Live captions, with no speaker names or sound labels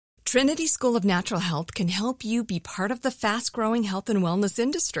Trinity School of Natural Health can help you be part of the fast-growing health and wellness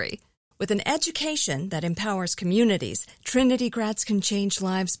industry. With an education that empowers communities, Trinity grads can change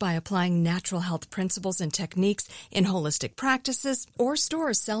lives by applying natural health principles and techniques in holistic practices or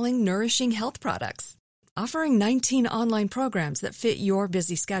stores selling nourishing health products. Offering 19 online programs that fit your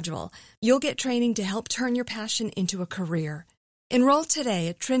busy schedule, you'll get training to help turn your passion into a career. Enroll today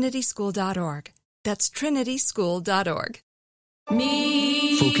at trinityschool.org. That's trinityschool.org.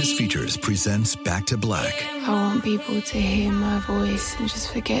 Focus Features presents Back to Black. I want people to hear my voice and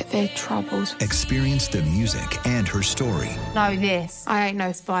just forget their troubles. Experience the music and her story. Know this, I ain't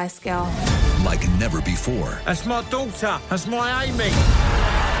no Spice Girl. Like never before. That's my daughter. That's my Amy.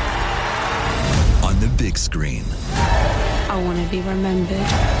 On the big screen. I want to be remembered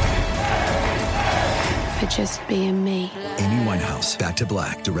for just being me. Amy Winehouse, Back to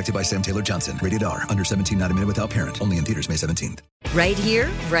Black, directed by Sam Taylor Johnson. Rated R, under 17, not a minute without parent. Only in theaters May 17th. Right here,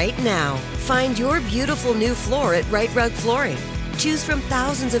 right now. Find your beautiful new floor at Right Rug Flooring. Choose from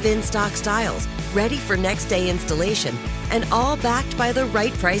thousands of in-stock styles, ready for next day installation, and all backed by the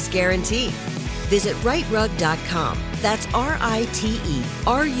right price guarantee. Visit rightrug.com. That's RITERUG.com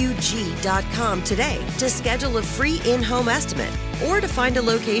today to schedule a free in-home estimate or to find a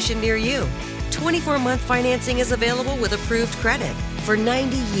location near you. 24-month financing is available with approved credit. For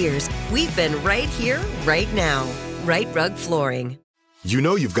 90 years, we've been right here, right now. Right Rug Flooring. You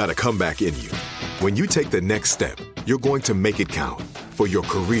know you've got a comeback in you. When you take the next step, you're going to make it count. For your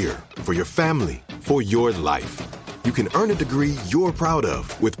career, for your family, for your life. You can earn a degree you're proud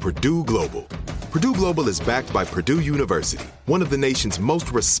of with Purdue Global. Purdue Global is backed by Purdue University, one of the nation's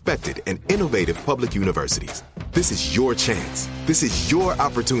most respected and innovative public universities. This is your chance. This is your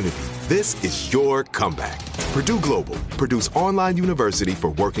opportunity. This is your comeback. Purdue Global, Purdue's online university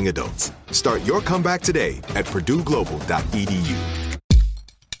for working adults. Start your comeback today at purdueglobal.edu.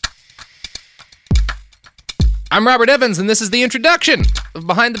 I'm Robert Evans, and this is the introduction of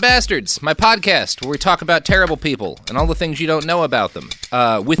Behind the Bastards, my podcast where we talk about terrible people and all the things you don't know about them.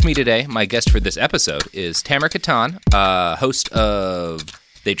 With me today, my guest for this episode is Tamer Katan, host of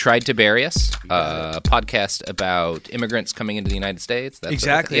They Tried to Bury Us, a podcast about immigrants coming into the United States. That's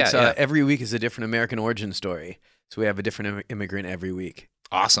exactly. Every week is a different American origin story, so we have a different immigrant every week.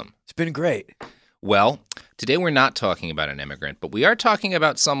 Awesome. It's been great. Well, today we're not talking about an immigrant, but we are talking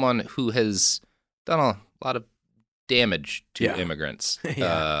about someone who has done a lot of damage to immigrants.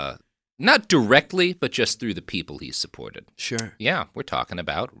 Not directly, but just through the people he's supported. Sure. Yeah, we're talking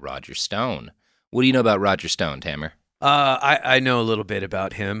about Roger Stone. What do you know about Roger Stone, Tamer? I know a little bit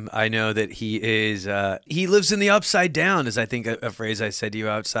about him. I know that he is, he lives in the upside down, is I think a phrase I said to you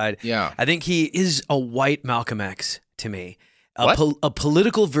outside. Yeah. I think he is a white Malcolm X to me. What? A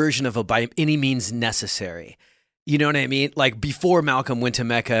political version of a by any means necessary. You know what I mean? Like before Malcolm went to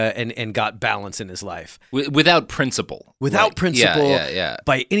Mecca and got balance in his life. Without principle. Without principle, Yeah.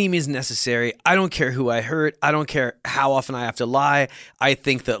 by any means necessary. I don't care who I hurt. I don't care how often I have to lie. I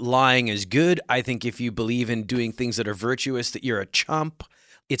think that lying is good. I think if you believe in doing things that are virtuous, that you're a chump.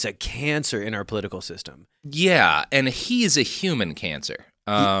 It's a cancer in our political system. Yeah, and he is a human cancer.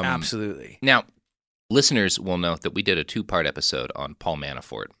 Absolutely. Now, listeners will note that we did a 2-part episode on Paul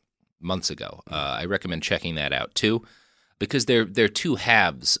Manafort months ago. I recommend checking that out too, because they're two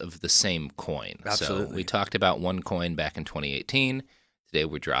halves of the same coin. Absolutely. So we talked about one coin back in 2018. Today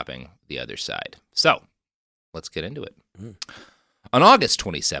we're dropping the other side. So let's get into it. On August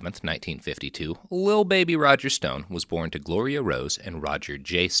 27th, 1952, little baby Roger Stone was born to Gloria Rose and Roger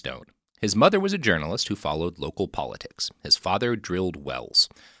J. Stone. His mother was a journalist who followed local politics. His father drilled wells.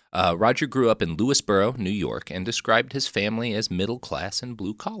 Roger grew up in Lewisboro, New York, and described his family as middle class and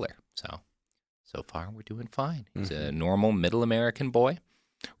blue collar. So far, we're doing fine. He's a normal middle American boy.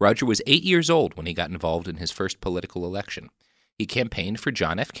 Roger was 8 years old when he got involved in his first political election. He campaigned for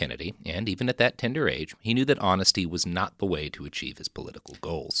John F. Kennedy, and even at that tender age, he knew that honesty was not the way to achieve his political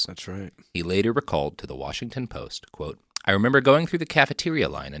goals. That's right. He later recalled to the Washington Post, quote, "I remember going through the cafeteria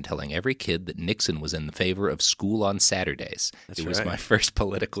line and telling every kid that Nixon was in favor of school on Saturdays. It was my first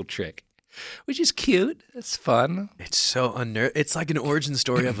political trick." Which is cute. It's fun. It's so It's like an origin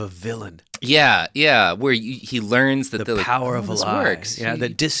story of a villain. Yeah, where he learns that the power of a lie. Works. Yeah, the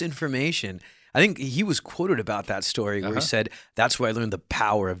disinformation. I think he was quoted about that story where he said, that's where I learned the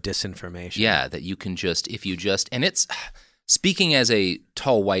power of disinformation. Yeah, that you can and it's, speaking as a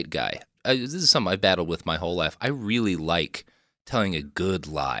tall white guy, this is something I've battled with my whole life. I really like telling a good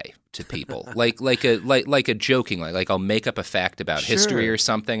lie to people, like a joking, like I'll make up a fact about history or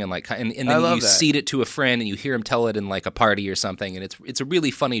something, and then you seed it to a friend, and you hear him tell it in like a party or something, and it's a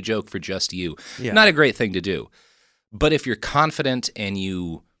really funny joke for just you. Yeah. Not a great thing to do, but if you're confident and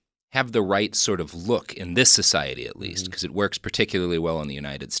you have the right sort of look in this society, at least, because it works particularly well in the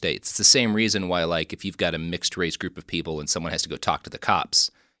United States. It's the same reason why, like, if you've got a mixed race group of people and someone has to go talk to the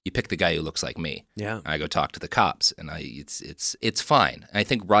cops, you pick the guy who looks like me. Yeah. I go talk to the cops, and it's fine. I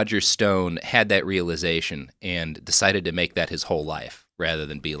think Roger Stone had that realization and decided to make that his whole life, rather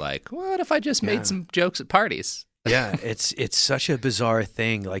than be like, what if I just made some jokes at parties? Yeah, it's such a bizarre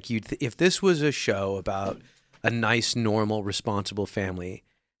thing. Like, if this was a show about a nice, normal, responsible family,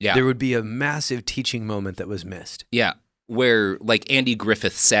 there would be a massive teaching moment that was missed. Yeah, where like Andy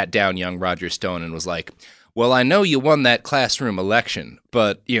Griffith sat down young Roger Stone and was like, well, I know you won that classroom election,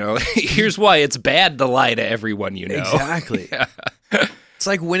 but, you know, here's why it's bad to lie to everyone you know. Exactly. It's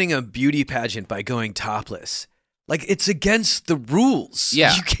like winning a beauty pageant by going topless. Like, it's against the rules.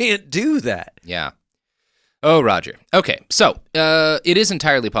 Yeah. You can't do that. Yeah. Oh, Roger. Okay, so it is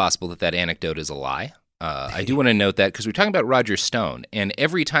entirely possible that anecdote is a lie. I do want to note that because we're talking about Roger Stone, and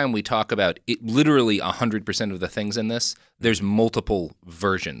every time we talk about it, literally 100% of the things in this, there's multiple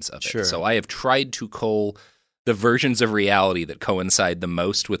versions of it. Sure. So I have tried to cull the versions of reality that coincide the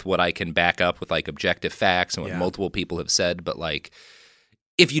most with what I can back up with like objective facts and what multiple people have said. But like,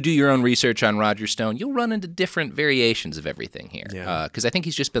 if you do your own research on Roger Stone, you'll run into different variations of everything here. Because I think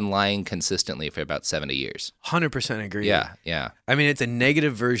he's just been lying consistently for about 70 years. 100% agree. Yeah. I mean, it's a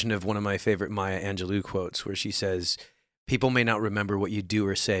negative version of one of my favorite Maya Angelou quotes where she says, people may not remember what you do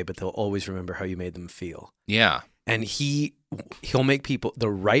or say, but they'll always remember how you made them feel. Yeah. And he'll make the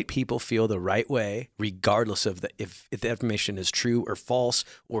right people feel the right way, regardless of if the information is true or false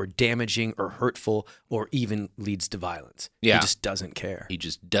or damaging or hurtful or even leads to violence. Yeah. He just doesn't care. He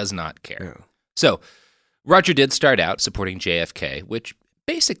just does not care. Yeah. So Roger did start out supporting JFK, which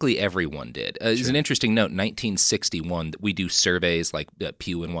basically everyone did. It's an interesting note, 1961, we do surveys, like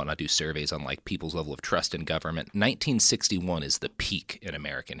Pew and whatnot do surveys on like people's level of trust in government. 1961 is the peak in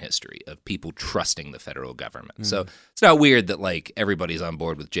American history of people trusting the federal government. So it's not weird that like everybody's on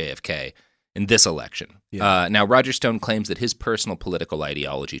board with JFK in this election. Yeah. Now, Roger Stone claims that his personal political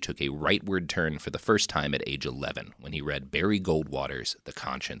ideology took a rightward turn for the first time at age 11 when he read Barry Goldwater's The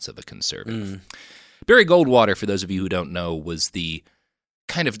Conscience of a Conservative. Barry Goldwater, for those of you who don't know, was the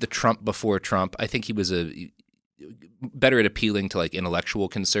kind of the Trump before Trump. I think he was better at appealing to like intellectual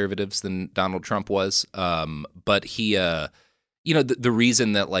conservatives than Donald Trump was. But he, the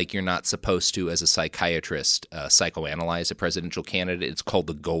reason that like you're not supposed to, as a psychiatrist, psychoanalyze a presidential candidate, it's called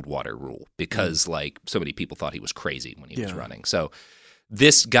the Goldwater rule because like so many people thought he was crazy when he was running. So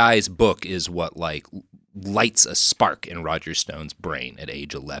this guy's book is what like lights a spark in Roger Stone's brain at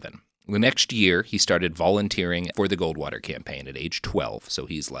age 11. The next year, he started volunteering for the Goldwater campaign at age 12, so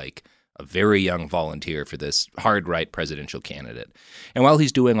he's like a very young volunteer for this hard-right presidential candidate. And while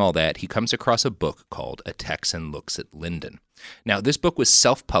he's doing all that, he comes across a book called A Texan Looks at Lyndon. Now, this book was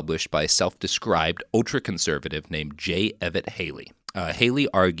self-published by a self-described ultra-conservative named J. Evatt Haley. Haley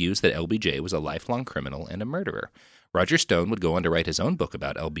argues that LBJ was a lifelong criminal and a murderer. Roger Stone would go on to write his own book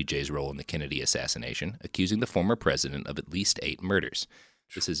about LBJ's role in the Kennedy assassination, accusing the former president of at least 8 murders.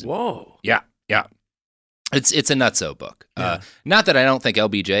 This is Whoa. Yeah. It's a nutso book. Not that I don't think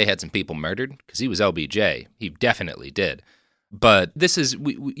LBJ had some people murdered, because he was LBJ. He definitely did. But this is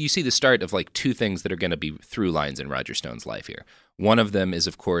you see the start of like 2 things that are going to be through lines in Roger Stone's life here. One of them is,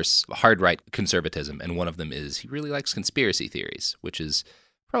 of course, hard right conservatism, and one of them is he really likes conspiracy theories, which is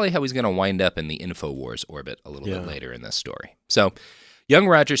probably how he's going to wind up in the InfoWars orbit a little bit later in this story. So young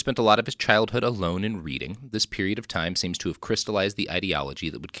Roger spent a lot of his childhood alone in reading. This period of time seems to have crystallized the ideology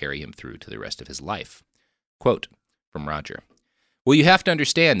that would carry him through to the rest of his life. Quote from Roger. Well, you have to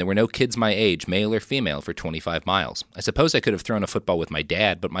understand there were no kids my age, male or female, for 25 miles. I suppose I could have thrown a football with my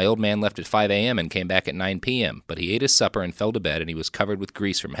dad, but my old man left at 5 a.m. and came back at 9 p.m. But he ate his supper and fell to bed, and he was covered with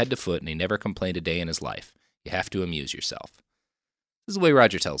grease from head to foot, and he never complained a day in his life. You have to amuse yourself. This is the way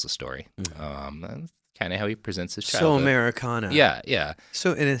Roger tells the story. That's kind of how he presents his childhood. So Americana. Yeah.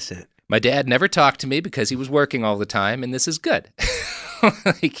 So innocent. My dad never talked to me because he was working all the time, and this is good.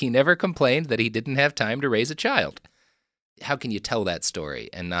 Like, he never complained that he didn't have time to raise a child. How can you tell that story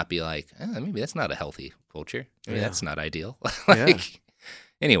and not be like, maybe that's not a healthy culture? Maybe that's not ideal.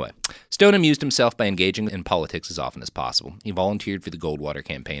 Anyway, Stone amused himself by engaging in politics as often as possible. He volunteered for the Goldwater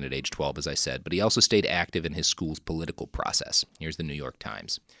campaign at age 12, as I said, but he also stayed active in his school's political process. Here's the New York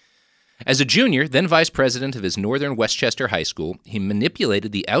Times. As a junior, then vice president of his Northern Westchester High School, he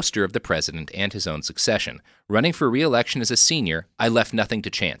manipulated the ouster of the president and his own succession. Running for re-election as a senior, I left nothing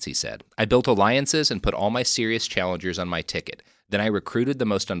to chance, he said. I built alliances and put all my serious challengers on my ticket. Then I recruited the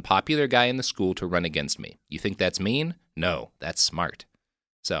most unpopular guy in the school to run against me. You think that's mean? No, that's smart.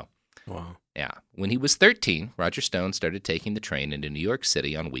 So, wow. Yeah. When he was 13, Roger Stone started taking the train into New York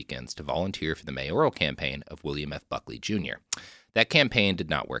City on weekends to volunteer for the mayoral campaign of William F. Buckley Jr. That campaign did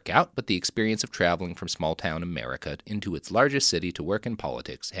not work out, but the experience of traveling from small-town America into its largest city to work in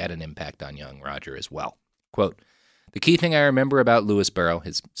politics had an impact on young Roger as well. Quote, "The key thing I remember about Lewisboro,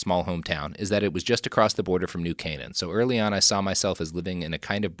 his small hometown, is that it was just across the border from New Canaan. So early on, I saw myself as living in a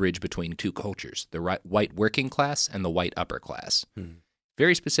kind of bridge between two cultures, the white working class and the white upper class."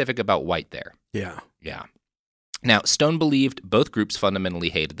 Very specific about white there. Yeah. Yeah. Now, Stone believed both groups fundamentally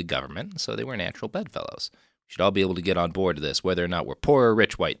hated the government, so they were natural bedfellows. We should all be able to get on board to this, whether or not we're poor or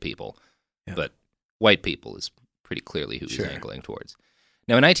rich white people. Yeah. But white people is pretty clearly who he's angling towards.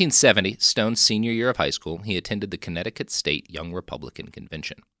 Now, in 1970, Stone's senior year of high school, he attended the Connecticut State Young Republican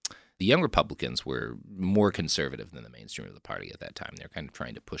Convention. The Young Republicans were more conservative than the mainstream of the party at that time. They were kind of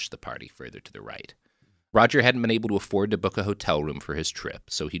trying to push the party further to the right. Roger hadn't been able to afford to book a hotel room for his trip,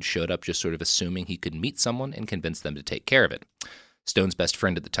 so he'd showed up just sort of assuming he could meet someone and convince them to take care of it. Stone's best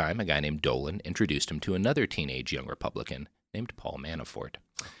friend at the time, a guy named Dolan, introduced him to another teenage young Republican named Paul Manafort.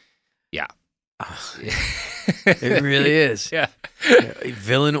 Yeah. It really is. Yeah.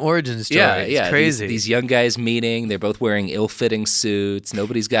 Villain origin story. Yeah, it's crazy. These young guys meeting, they're both wearing ill-fitting suits.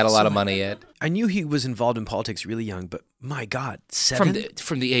 Nobody's got a lot of money yet. I knew he was involved in politics really young, but my God, 7?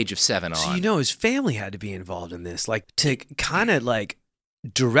 From the age of 7 on. So you know his family had to be involved in this, like to kind of like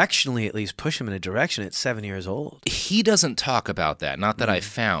directionally at least push him in a direction at 7 years old. He doesn't talk about that, not that I've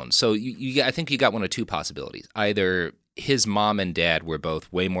found. So I think you got one of two possibilities. Either his mom and dad were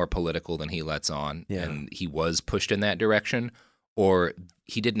both way more political than he lets on, and he was pushed in that direction, or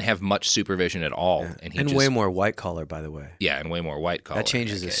he didn't have much supervision at all. Yeah. And, way more white collar, by the way. Yeah, and way more white collar. That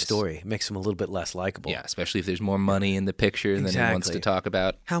changes his story. Makes him a little bit less likable. Yeah, especially if there's more money in the picture than he wants to talk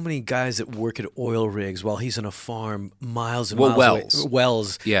about. How many guys that work at oil rigs while he's on a farm miles and miles away?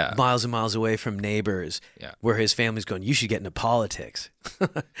 Wells. Yeah. Miles and miles away from neighbors. Yeah. Where his family's going, you should get into politics.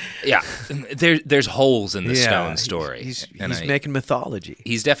 Yeah. There's holes in the Stone story. He's making mythology.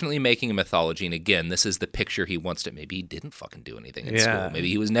 He's definitely making a mythology. And again, this is the picture he wants to. Maybe he didn't fucking do anything in school. Maybe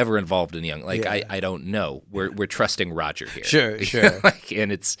he was never involved in young. I don't know. We're trusting Roger here. Sure.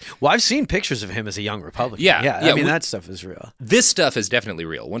 And it's I've seen pictures of him as a young Republican. Yeah. I mean, that stuff is real. This stuff is definitely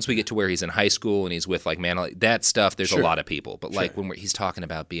real. Once we get to where he's in high school and he's with that stuff, there's a lot of people. But when he's talking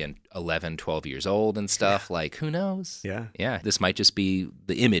about being 11, 12 years old and stuff, who knows? Yeah. This might just be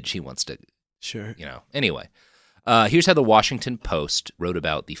the image he wants to. Sure. Anyway, here's how the Washington Post wrote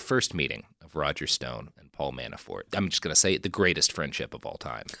about the first meeting of Roger Stone and Paul Manafort. I'm just going to say it, the greatest friendship of all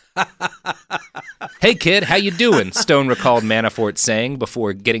time. "Hey, kid, how you doing?" Stone recalled Manafort saying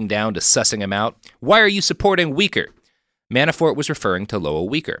before getting down to sussing him out. "Why are you supporting Weicker?" Manafort was referring to Lowell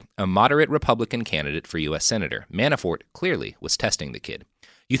Weicker, a moderate Republican candidate for U.S. Senator. Manafort clearly was testing the kid.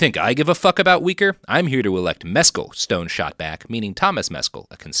 "You think I give a fuck about Weicker? I'm here to elect Meskel," Stone shot back, meaning Thomas Meskel,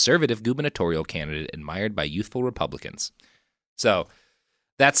 a conservative gubernatorial candidate admired by youthful Republicans. So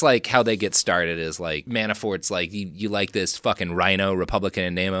that's how they get started is Manafort's you like this fucking rhino Republican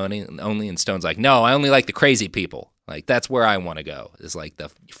in name only, and Stone's no, I only like the crazy people. That's where I want to go, is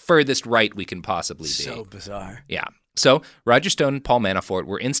the furthest right we can possibly be. So bizarre. Yeah. So Roger Stone and Paul Manafort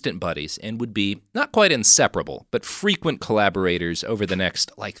were instant buddies and would be not quite inseparable, but frequent collaborators over the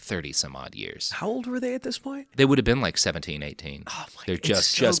next 30-some-odd years. How old were they at this point? They would have been 17, 18. Oh my! They're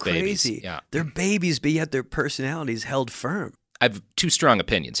just crazy. Babies. Yeah. They're babies, but yet their personalities held firm. I have two strong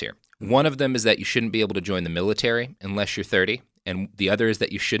opinions here. One of them is that you shouldn't be able to join the military unless you're 30. And the other is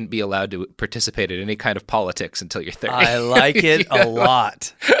that you shouldn't be allowed to participate in any kind of politics until you're 30. I like it a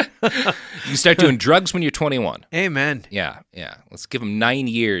lot. You start doing drugs when you're 21. Amen. Yeah. Let's give them 9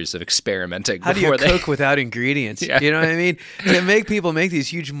 years of experimenting. How do you cook without ingredients? Yeah. You know what I mean? To make people make these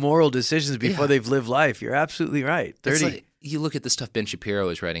huge moral decisions before they've lived life. You're absolutely right. 30. You look at the stuff Ben Shapiro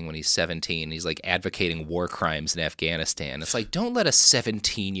is writing when he's 17. He's advocating war crimes in Afghanistan. It's don't let a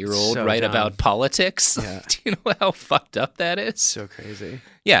 17-year-old write about politics. Yeah. Do you know how fucked up that is? So crazy.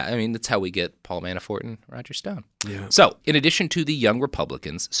 Yeah, I mean, that's how we get Paul Manafort and Roger Stone. Yeah. So, in addition to the young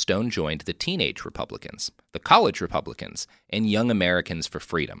Republicans, Stone joined the teenage Republicans, the college Republicans, and Young Americans for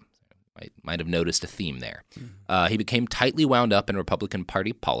Freedom. I might have noticed a theme there. He became tightly wound up in Republican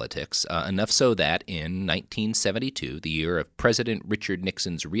Party politics, enough so that in 1972, the year of President Richard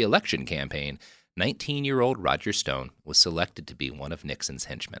Nixon's re-election campaign, 19-year-old Roger Stone was selected to be one of Nixon's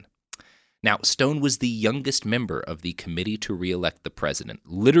henchmen. Now, Stone was the youngest member of the Committee to Re-elect the President,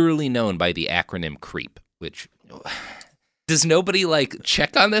 literally known by the acronym CREEP, which... Does nobody,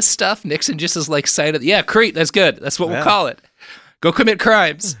 check on this stuff? Nixon just is cited, yeah, CREEP, that's good. That's what we'll call it. Go commit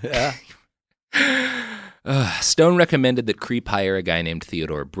crimes. Yeah. Stone recommended that Creep hire a guy named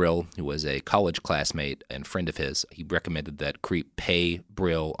Theodore Brill, who was a college classmate and friend of his. He recommended that Creep pay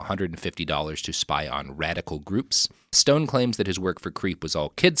Brill $150 to spy on radical groups. Stone claims that his work for Creep was all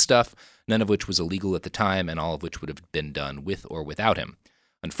kid stuff, none of which was illegal at the time, and all of which would have been done with or without him.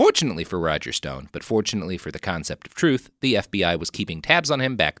 Unfortunately for Roger Stone, but fortunately for the concept of truth, the FBI was keeping tabs on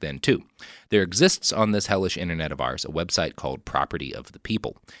him back then, too. There exists on this hellish internet of ours a website called Property of the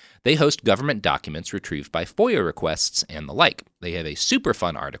People. They host government documents retrieved by FOIA requests and the like. They have a super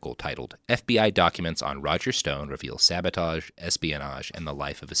fun article titled, FBI Documents on Roger Stone Reveal Sabotage, Espionage, and the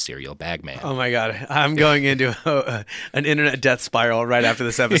Life of a Serial Bagman. Oh my God. I'm going into an internet death spiral right after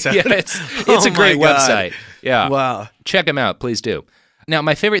this episode. Yeah, it's a great website. Yeah. Wow. Check them out. Please do. Now,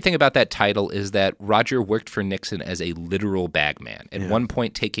 my favorite thing about that title is that Roger worked for Nixon as a literal bagman, at one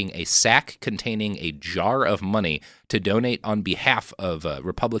point taking a sack containing a jar of money to donate on behalf of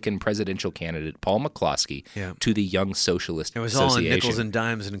Republican presidential candidate Paul McCloskey to the Young Socialist Association. It was all in nickels and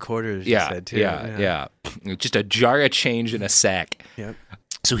dimes and quarters, you said, too. Yeah. Just a jar of change in a sack. Yep.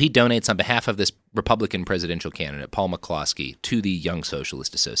 So he donates on behalf of this Republican presidential candidate, Paul McCloskey, to the Young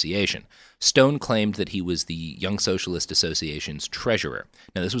Socialist Association. Stone claimed that he was the Young Socialist Association's treasurer.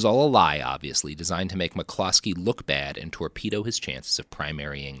 Now, this was all a lie, obviously, designed to make McCloskey look bad and torpedo his chances of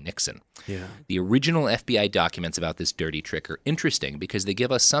primarying Nixon. Yeah. The original FBI documents about this dirty trick are interesting because they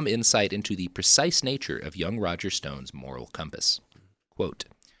give us some insight into the precise nature of young Roger Stone's moral compass. Quote,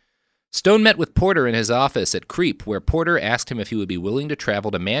 Stone met with Porter in his office at Creep, where Porter asked him if he would be willing to travel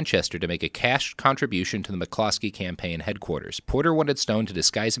to Manchester to make a cash contribution to the McCloskey campaign headquarters. Porter wanted Stone to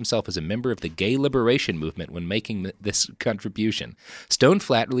disguise himself as a member of the gay liberation movement when making this contribution. Stone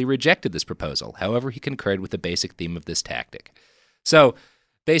flatly rejected this proposal. However, he concurred with the basic theme of this tactic. So,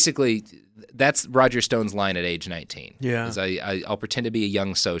 basically, that's Roger Stone's line at age 19. Yeah. I'll pretend to be a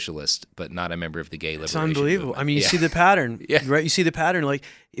young socialist, but not a member of the gay liberation movement. It's unbelievable. movement. I mean, you see the pattern, Yeah. right? You see the pattern. Like,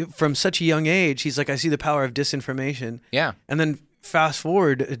 from such a young age, he's like, I see the power of disinformation. Yeah. And then fast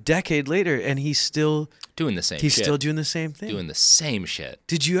forward a decade later, and he's still doing the same He's shit. still doing the same thing. Doing the same shit.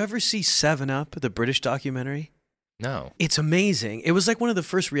 Did you ever see 7 Up, the British documentary? No. It's amazing. It was like one of the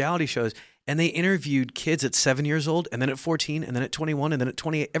first reality shows, and they interviewed kids at 7 years old, and then at 14, and then at 21, and then at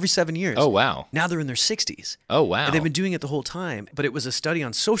 28, every 7 years. Oh, wow. Now they're in their 60s. Oh, wow. And they've been doing it the whole time, but it was a study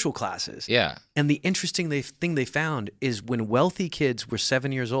on social classes. Yeah. And the interesting thing they found is when wealthy kids were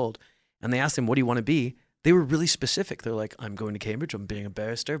 7 years old, and they asked them, what do you want to be? They were really specific. They're like, I'm going to Cambridge, I'm being a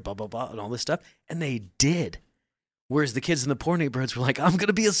barrister, blah, blah, blah, and all this stuff. And they did. Whereas the kids in the poor neighborhoods were like, I'm going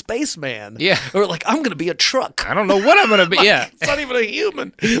to be a spaceman. Yeah. Or like, I'm going to be a truck. I don't know what I'm going to be. Like, Yeah. It's not even a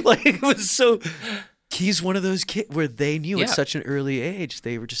human. Like, it was so... He's one of those kids where they knew at such an early age.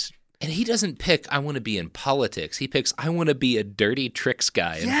 They were just... And he doesn't pick, I want to be in politics. He picks, I want to be a dirty tricks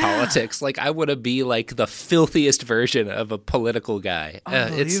guy in politics. Like, I want to be like the filthiest version of a political guy.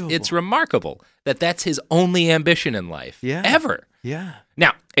 It's remarkable that that's his only ambition in life. Ever. Yeah.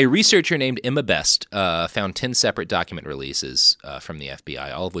 Now, a researcher named Emma Best found 10 separate document releases from the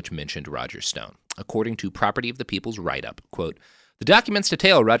FBI, all of which mentioned Roger Stone. According to Property of the People's write-up, quote, the documents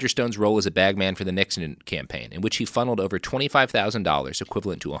detail Roger Stone's role as a bagman for the Nixon campaign, in which he funneled over $25,000,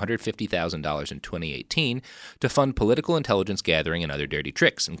 equivalent to $150,000 in 2018, to fund political intelligence gathering and other dirty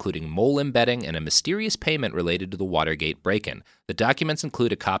tricks, including mole embedding and a mysterious payment related to the Watergate break-in. The documents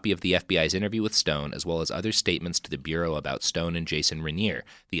include a copy of the FBI's interview with Stone, as well as other statements to the Bureau about Stone and Jason Rainier,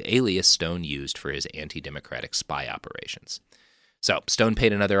 the alias Stone used for his anti-democratic spy operations. So, Stone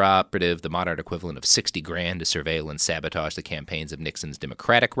paid another operative the modern equivalent of $60,000 to surveil and sabotage the campaigns of Nixon's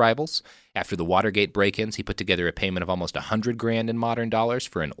Democratic rivals. After the Watergate break-ins, he put together a payment of almost $100,000 in modern dollars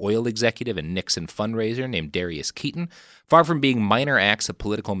for an oil executive and Nixon fundraiser named Darius Keaton. Far from being minor acts of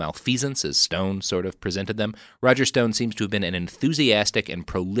political malfeasance, as Stone sort of presented them, Roger Stone seems to have been an enthusiastic and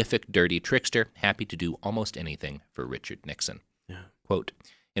prolific dirty trickster, happy to do almost anything for Richard Nixon. Yeah. Quote,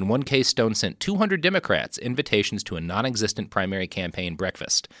 in one case, Stone sent 200 Democrats invitations to a non-existent primary campaign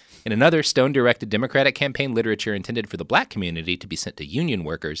breakfast. In another, Stone directed Democratic campaign literature intended for the black community to be sent to union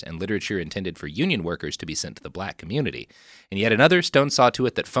workers and literature intended for union workers to be sent to the black community. In yet another, Stone saw to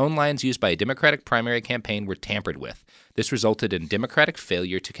it that phone lines used by a Democratic primary campaign were tampered with. This resulted in Democratic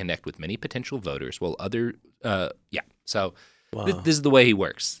failure to connect with many potential voters, while other... So this is the way he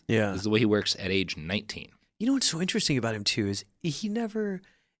works. Yeah. This is the way he works at age 19. You know what's so interesting about him, too, is he never...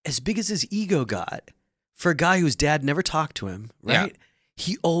 As big as his ego got, for a guy whose dad never talked to him, right? Yeah.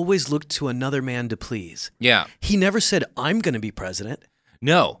 He always looked to another man to please. Yeah. He never said, I'm going to be president.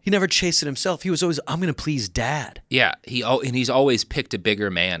 No. He never chased it himself. He was always, I'm going to please dad. Yeah. He's always picked a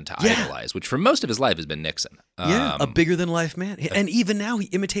bigger man to idolize, which for most of his life has been Nixon. A bigger-than-life man. And even now, he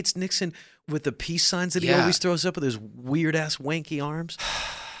imitates Nixon with the peace signs that he always throws up with his weird-ass wanky arms.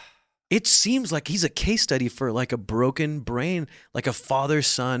 It seems like he's a case study for like a broken brain, like a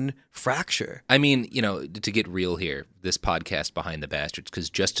father-son fracture. I mean, to get real here, this podcast Behind the Bastards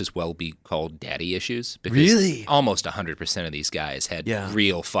could just as well be called daddy issues. Because really? Almost 100% of these guys had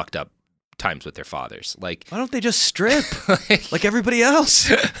real fucked up times with their fathers. Like, why don't they just strip like everybody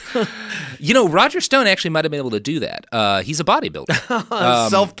else? Roger Stone actually might have been able to do that. He's a bodybuilder.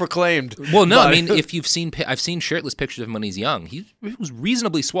 Self-proclaimed. Well, no, I mean, if you've seen, I've seen shirtless pictures of him when he's young. He was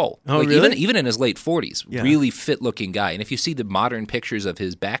reasonably swole. Oh, really? Even in his late 40s, really fit-looking guy. And if you see the modern pictures of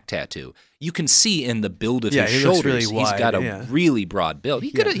his back tattoo, you can see in the build of his shoulders, really wide, he's got a really broad build.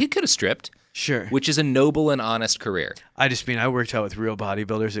 He could have stripped. Sure. Which is a noble and honest career. I worked out with real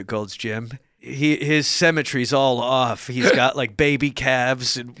bodybuilders at Gold's Gym. His symmetry's all off. He's got like baby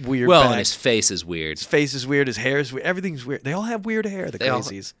calves and weird back. And his face is weird. His face is weird. His hair is weird. Everything's weird. They all have weird hair, the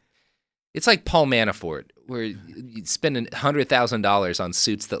crazies. It's like Paul Manafort, where you spend $100,000 on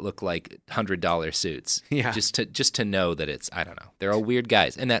suits that look like $100 suits. Yeah. Just to know that it's, I don't know. They're all weird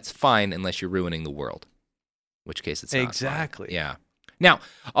guys. And that's fine unless you're ruining the world. In which case it's not exactly. fine. Yeah. Now,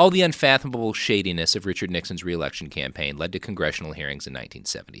 all the unfathomable shadiness of Richard Nixon's re-election campaign led to congressional hearings in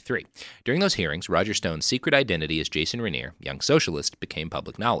 1973. During those hearings, Roger Stone's secret identity as Jason Rainier, young socialist, became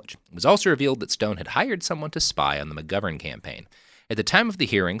public knowledge. It was also revealed that Stone had hired someone to spy on the McGovern campaign. At the time of the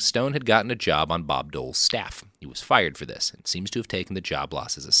hearings, Stone had gotten a job on Bob Dole's staff. He was fired for this and seems to have taken the job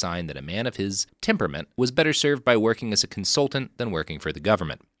loss as a sign that a man of his temperament was better served by working as a consultant than working for the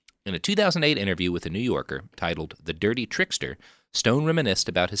government. In a 2008 interview with The New Yorker titled The Dirty Trickster, Stone reminisced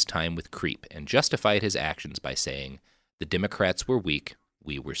about his time with Creep and justified his actions by saying, "The Democrats were weak,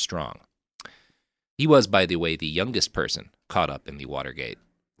 we were strong." He was, by the way, the youngest person caught up in the Watergate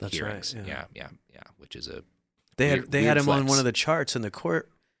hearings. Right, yeah, which is a They had him flex. on one of the charts in the court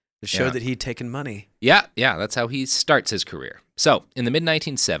that showed that he'd taken money. Yeah, that's how he starts his career. So, in the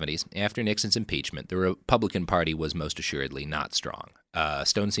mid-1970s, after Nixon's impeachment, the Republican Party was most assuredly not strong.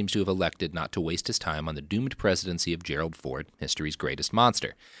 Stone seems to have elected not to waste his time on the doomed presidency of Gerald Ford, history's greatest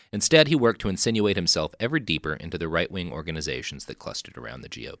monster. Instead, he worked to insinuate himself ever deeper into the right-wing organizations that clustered around the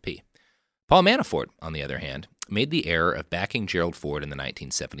GOP. Paul Manafort, on the other hand, made the error of backing Gerald Ford in the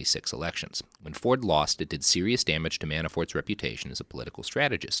 1976 elections. When Ford lost, it did serious damage to Manafort's reputation as a political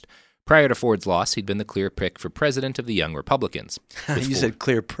strategist. Prior to Ford's loss, he'd been the clear pick for president of the Young Republicans. You said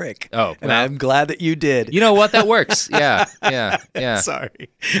clear prick. Oh, and I'm glad that you did. You know what? That works. Yeah. Sorry.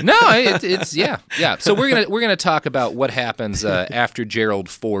 No, it's yeah. So we're gonna talk about what happens after Gerald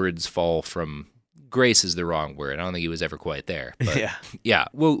Ford's fall from grace is the wrong word. I don't think he was ever quite there. But yeah.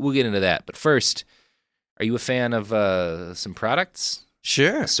 We'll get into that. But first, are you a fan of some products?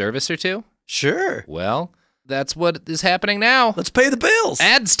 Sure. A service or two? Sure. Well, that's what is happening now. Let's pay the bills.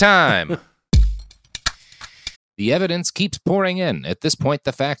 Ads time. The evidence keeps pouring in. At this point,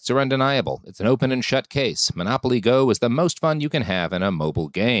 the facts are undeniable. It's an open and shut case. Monopoly Go is the most fun you can have in a mobile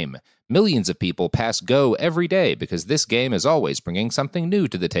game. Millions of people pass Go every day because this game is always bringing something new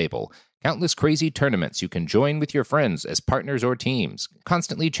to the table. Countless crazy tournaments you can join with your friends as partners or teams.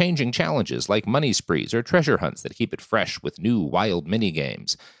 Constantly changing challenges like money sprees or treasure hunts that keep it fresh with new wild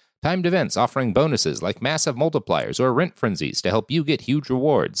mini-games. Timed events offering bonuses like massive multipliers or rent frenzies to help you get huge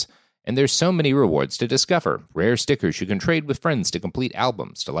rewards. And there's so many rewards to discover. Rare stickers you can trade with friends to complete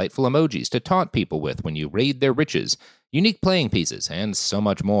albums, delightful emojis to taunt people with when you raid their riches, unique playing pieces, and so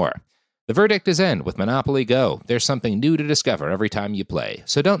much more. The verdict is in with Monopoly Go. There's something new to discover every time you play.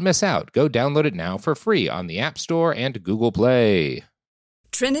 So don't miss out. Go download it now for free on the App Store and Google Play.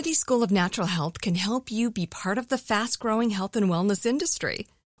 Trinity School of Natural Health can help you be part of the fast-growing health and wellness industry.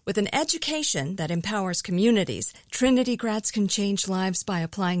 With an education that empowers communities, Trinity grads can change lives by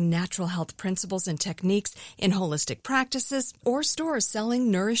applying natural health principles and techniques in holistic practices or stores selling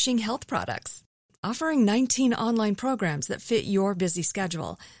nourishing health products. Offering 19 online programs that fit your busy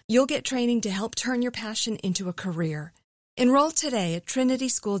schedule, you'll get training to help turn your passion into a career. Enroll today at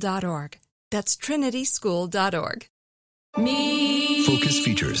trinityschool.org. That's trinityschool.org. Focus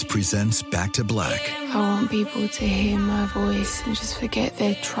Features presents Back to Black. I want people to hear my voice and just forget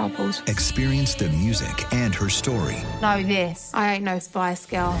their troubles. Experience the music and her story Know this, I ain't no Spice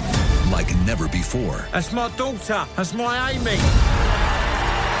Girl. like never before. That's my daughter. That's my Amy.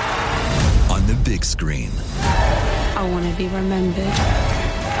 On the big screen. I want to be remembered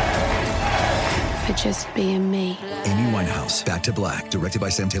for just being me. Amy Winehouse, Back to Black, directed by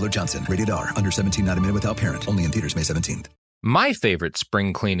Sam Taylor Johnson. Rated R, under 17, not a minute without parent. Only in theaters May 17th. My favorite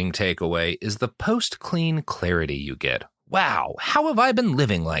spring cleaning takeaway is the post-clean clarity you get. Wow, how have I been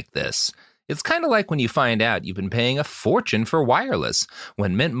living like this? It's kind of like when you find out you've been paying a fortune for wireless,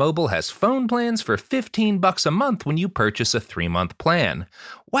 when Mint Mobile has phone plans for $15 a month when you purchase a 3-month plan.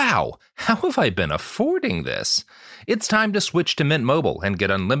 Wow, how have I been affording this? It's time to switch to Mint Mobile and get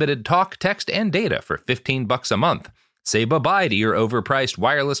unlimited talk, text, and data for $15 a month. Say bye-bye to your overpriced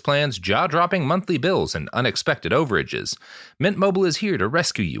wireless plans, jaw-dropping monthly bills, and unexpected overages. Mint Mobile is here to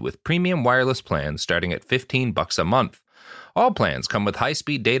rescue you with premium wireless plans starting at $15 a month. All plans come with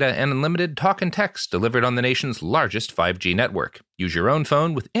high-speed data and unlimited talk and text delivered on the nation's largest 5G network. Use your own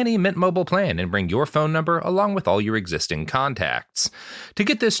phone with any Mint Mobile plan and bring your phone number along with all your existing contacts. To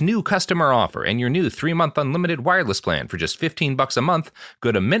get this new customer offer and your new 3-month unlimited wireless plan for just $15 a month,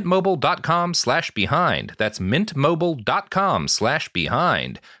 go to mintmobile.com/behind. That's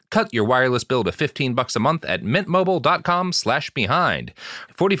mintmobile.com/behind. Cut your wireless bill to $15 a month at mintmobile.com/behind.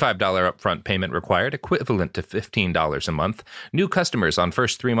 $45 upfront payment required, equivalent to $15 a month. New customers on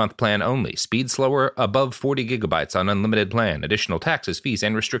first 3-month plan only. Speed slower above 40 gigabytes on unlimited plan. Additional taxes, fees,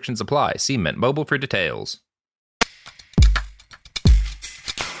 and restrictions apply. See Mint Mobile for details.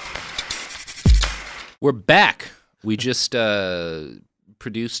 We're back. We just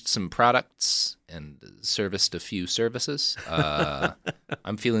produced some products and serviced a few services.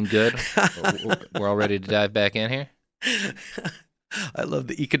 I'm feeling good. We're all ready to dive back in here. I love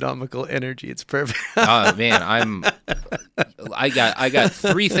the economical energy. It's perfect. Oh man, I got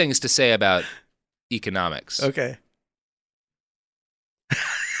 3 things to say about economics. Okay.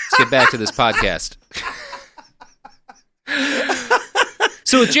 Let's get back to this podcast.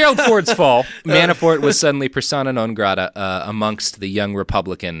 So with Gerald Ford's fall, Manafort was suddenly persona non grata amongst the young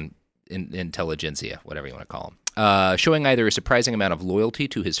Republican intelligentsia, whatever you want to call him, showing either a surprising amount of loyalty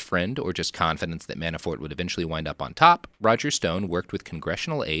to his friend or just confidence that Manafort would eventually wind up on top. Roger Stone worked with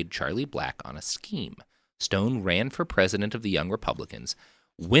congressional aide Charlie Black on a scheme. Stone ran for president of the Young Republicans,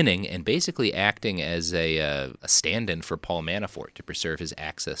 winning and basically acting as a stand-in for Paul Manafort to preserve his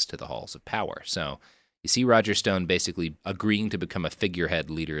access to the halls of power. So you see Roger Stone basically agreeing to become a figurehead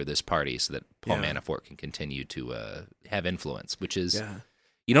leader of this party so that Paul Manafort can continue to have influence, which is... Yeah.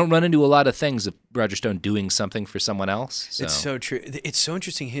 You don't run into a lot of things of Roger Stone doing something for someone else. So. It's so true. It's so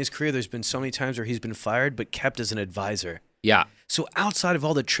interesting in his career. There's been so many times where he's been fired but kept as an advisor. Yeah. So outside of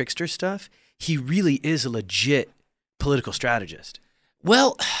all the trickster stuff, he really is a legit political strategist.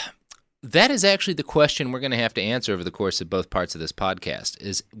 Well, that is actually the question we're going to have to answer over the course of both parts of this podcast,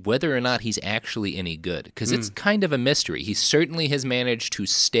 is whether or not he's actually any good. Because it's kind of a mystery. He certainly has managed to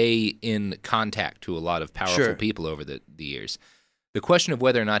stay in contact to a lot of powerful people over the years. The question of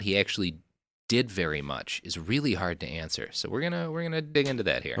whether or not he actually did very much is really hard to answer. So we're gonna dig into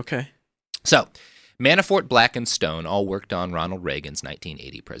that here. Okay. So Manafort, Black, and Stone all worked on Ronald Reagan's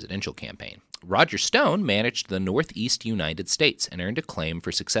 1980 presidential campaign. Roger Stone managed the Northeast United States and earned acclaim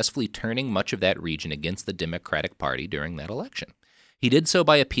for successfully turning much of that region against the Democratic Party during that election. He did so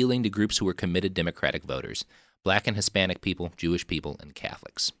by appealing to groups who were committed Democratic voters: Black and Hispanic people, Jewish people, and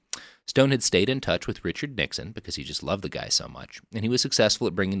Catholics. Stone had stayed in touch with Richard Nixon because he just loved the guy so much, and he was successful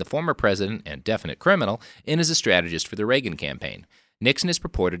at bringing the former president and definite criminal in as a strategist for the Reagan campaign. Nixon is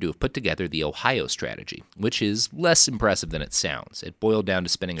purported to have put together the Ohio strategy, which is less impressive than it sounds. It boiled down to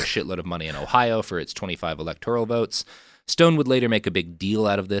spending a shitload of money in Ohio for its 25 electoral votes. Stone would later make a big deal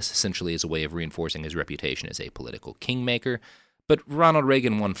out of this, essentially as a way of reinforcing his reputation as a political kingmaker. But Ronald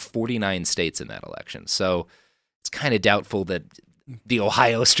Reagan won 49 states in that election, so it's kind of doubtful that the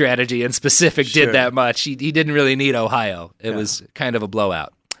Ohio strategy in specific did that much. He didn't really need Ohio. It was kind of a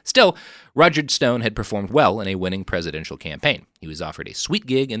blowout. Still, Roger Stone had performed well in a winning presidential campaign. He was offered a sweet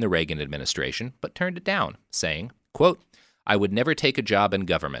gig in the Reagan administration, but turned it down, saying, quote, "I would never take a job in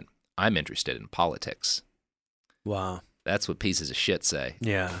government. I'm interested in politics." Wow. That's what pieces of shit say.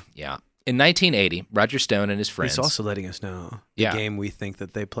 Yeah. Yeah. In 1980, Roger Stone and his friends... He's also letting us know the game we think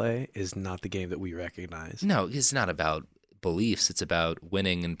that they play is not the game that we recognize. No, it's not about beliefs. It's about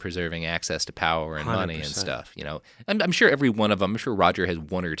winning and preserving access to power and 100%. Money and stuff. You know, I'm sure every one of them, I'm sure Roger has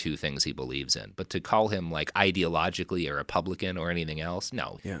 1 or 2 things he believes in, but to call him like ideologically a Republican or anything else,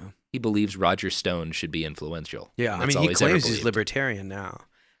 no. Yeah. He believes Roger Stone should be influential. Yeah, I mean, he claims he's libertarian now.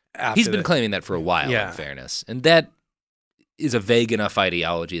 He's been claiming that for a while, in fairness. And that is a vague enough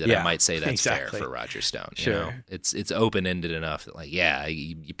ideology that I might say that's fair for Roger Stone. You know? It's open-ended enough that, like,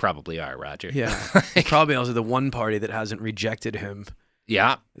 you probably are, Roger. Yeah. Probably also the one party that hasn't rejected him.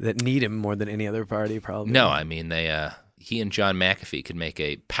 Yeah. That need him more than any other party, probably. No, I mean, he and John McAfee could make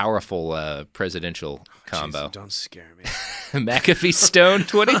a powerful presidential combo. Jeez, don't scare me. McAfee Stone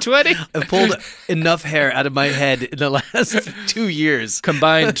 2020? I've pulled enough hair out of my head in the last 2 years.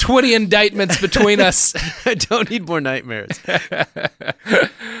 Combined 20 indictments between us. I don't need more nightmares.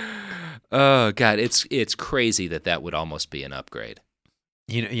 Oh God, it's crazy that would almost be an upgrade.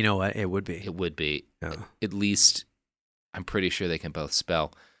 You know what? It would be. It would be. Yeah. At least I'm pretty sure they can both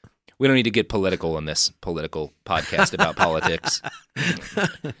spell. We don't need to get political in this political podcast about politics.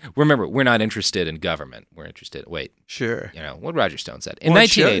 Remember, we're not interested in government. We're interested. Wait, sure. What Roger Stone said in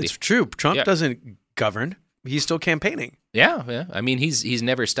 1980. It's true. Trump doesn't govern. He's still campaigning. Yeah. I mean, he's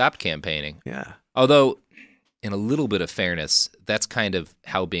never stopped campaigning. Yeah. Although, in a little bit of fairness, that's kind of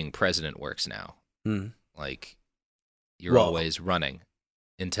how being president works now. Like, you're always running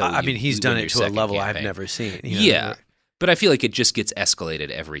until. I mean, he's done it to a level campaign. I've never seen. Yeah. But I feel like it just gets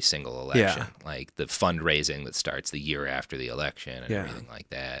escalated every single election. Yeah. Like the fundraising that starts the year after the election and everything like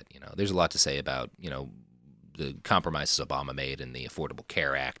that. There's a lot to say about, the compromises Obama made in the Affordable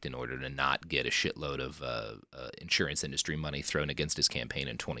Care Act in order to not get a shitload of insurance industry money thrown against his campaign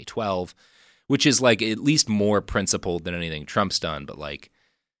in 2012, which is like at least more principled than anything Trump's done. But like,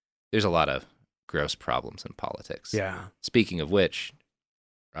 there's a lot of gross problems in politics. Yeah. Speaking of which,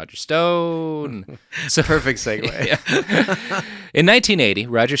 Roger Stone. Perfect segue. In 1980,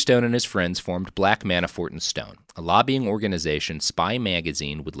 Roger Stone and his friends formed Black Manafort and Stone, a lobbying organization Spy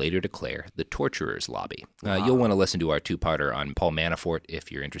Magazine would later declare the Torturers Lobby. You'll want to listen to our two-parter on Paul Manafort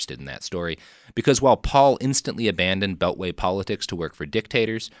if you're interested in that story, because while Paul instantly abandoned Beltway politics to work for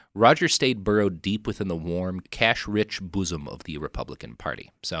dictators, Roger stayed burrowed deep within the warm, cash-rich bosom of the Republican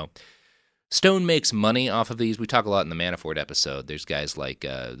Party. So Stone makes money off of these. We talk a lot in the Manafort episode. There's guys like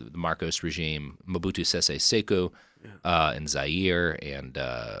the Marcos regime, Mobutu Sese Seko, and Zaire, and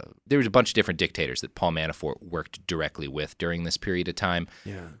there was a bunch of different dictators that Paul Manafort worked directly with during this period of time.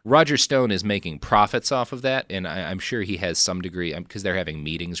 Yeah. Roger Stone is making profits off of that, and I'm sure he has some degree, because they're having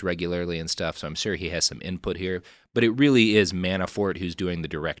meetings regularly and stuff, so I'm sure he has some input here. But it really is Manafort who's doing the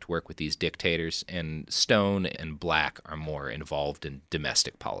direct work with these dictators, and Stone and Black are more involved in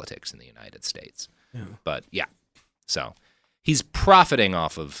domestic politics in the United States. Yeah. But yeah, so he's profiting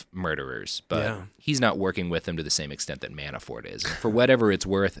off of murderers, but he's not working with them to the same extent that Manafort is. And for whatever it's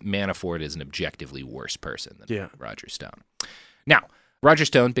worth, Manafort is an objectively worse person than Roger Stone. Now, Roger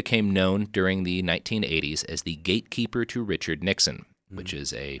Stone became known during the 1980s as the gatekeeper to Richard Nixon, which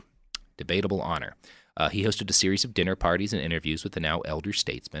is a debatable honor. He hosted a series of dinner parties and interviews with the now elder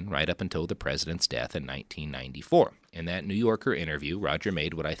statesman right up until the president's death in 1994. In that New Yorker interview, Roger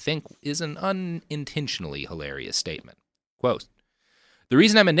made what I think is an unintentionally hilarious statement. Quote, "The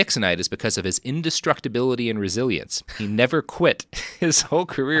reason I'm a Nixonite is because of his indestructibility and resilience. He never quit. His whole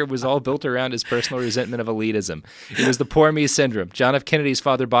career was all built around his personal resentment of elitism. It was the poor me syndrome. John F. Kennedy's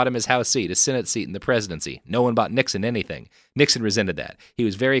father bought him his House seat, his Senate seat, and the presidency. No one bought Nixon anything. Nixon resented that. He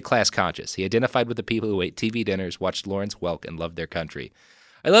was very class conscious. He identified with the people who ate TV dinners, watched Lawrence Welk, and loved their country."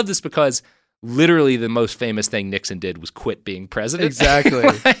 I love this because literally the most famous thing Nixon did was quit being president. Exactly.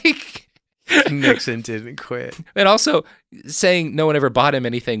 Nixon didn't quit. And also saying no one ever bought him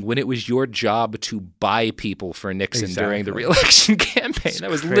anything when it was your job to buy people for Nixon during the re-election campaign. That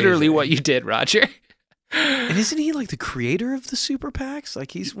was literally what you did, Roger. And isn't he like the creator of the super PACs?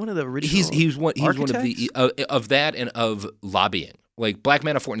 Like he's one of the original He's one of the of that and of lobbying. Like Black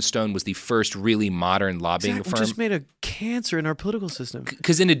Manafort and Stone was the first really modern lobbying firm. We just made a cancer in our political system.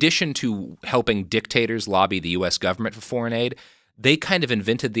 Because in addition to helping dictators lobby the U.S. government for foreign aid, they kind of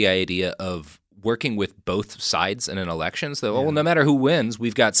invented the idea of working with both sides in an election. So, well, no matter who wins,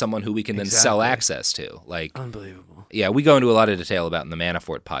 we've got someone who we can then sell access to. Like, unbelievable. Yeah, we go into a lot of detail about in the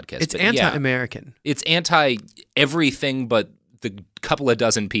Manafort podcast. It's anti-American. It's anti-everything but the couple of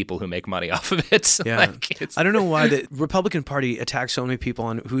dozen people who make money off of it. Yeah. I don't know why the Republican Party attacks so many people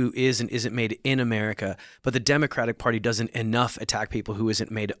on who is and isn't made in America, but the Democratic Party doesn't enough attack people who isn't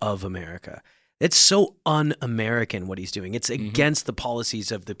made of America. It's so un-American what he's doing. It's against the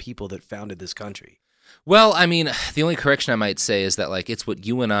policies of the people that founded this country. Well, I mean, the only correction I might say is that, like, it's what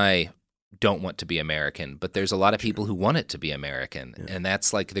you and I don't want to be American, but there's a lot of people who want it to be American, and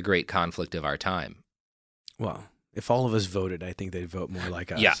that's, like, the great conflict of our time. Well, if all of us voted, I think they'd vote more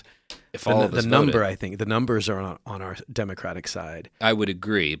like us. Yeah. If all of us voted. I think, the numbers are on our Democratic side. I would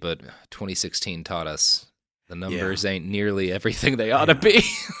agree, but 2016 taught us the numbers ain't nearly everything they ought to be.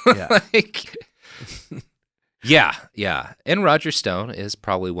 Yeah. And Roger Stone is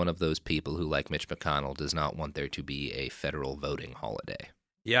probably one of those people who, like Mitch McConnell, does not want there to be a federal voting holiday.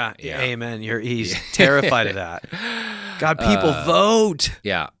 Yeah. Amen. He's terrified of that. God, people vote.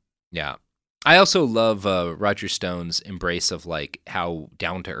 Yeah. I also love Roger Stone's embrace of like how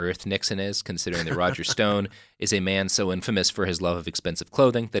down-to-earth Nixon is, considering that Roger Stone is a man so infamous for his love of expensive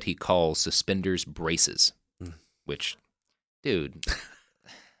clothing that he calls suspenders braces, which, dude.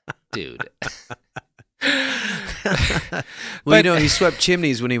 Well, he swept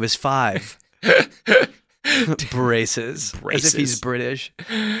chimneys when he was 5. Braces. As if he's British.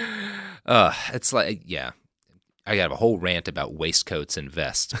 It's like, yeah. I have a whole rant about waistcoats and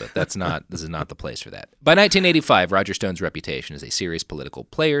vests, but this is not the place for that. By 1985, Roger Stone's reputation as a serious political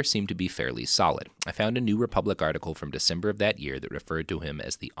player seemed to be fairly solid. I found a New Republic article from December of that year that referred to him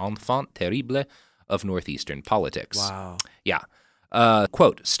as the enfant terrible of Northeastern politics. Wow. Yeah.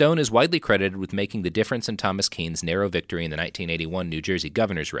 Quote, Stone is widely credited with making the difference in Thomas Keene's narrow victory in the 1981 New Jersey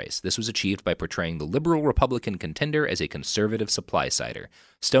governor's race. This was achieved by portraying the liberal Republican contender as a conservative supply-sider.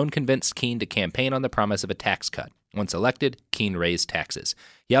 Stone convinced Keene to campaign on the promise of a tax cut. Once elected, Keene raised taxes.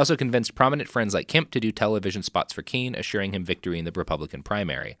 He also convinced prominent friends like Kemp to do television spots for Keene, assuring him victory in the Republican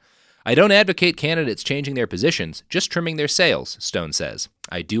primary. I don't advocate candidates changing their positions, just trimming their sails, Stone says.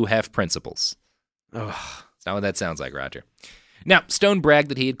 I do have principles. Ugh. It's not what that sounds like, Roger. Now, Stone bragged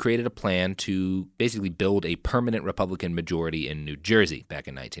that he had created a plan to basically build a permanent Republican majority in New Jersey back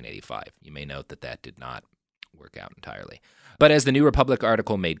in 1985. You may note that that did not work out entirely. But as the New Republic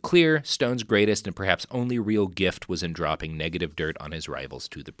article made clear, Stone's greatest and perhaps only real gift was in dropping negative dirt on his rivals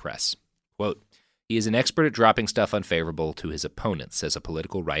to the press. Quote, he is an expert at dropping stuff unfavorable to his opponents, says a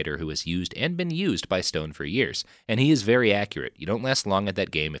political writer who has used and been used by Stone for years. And he is very accurate. You don't last long at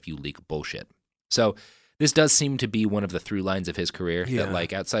that game if you leak bullshit. So this does seem to be one of the through lines of his career, that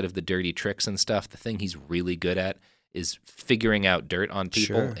like outside of the dirty tricks and stuff, the thing he's really good at is figuring out dirt on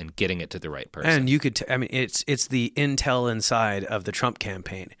people and getting it to the right person. And you could, it's the intel inside of the Trump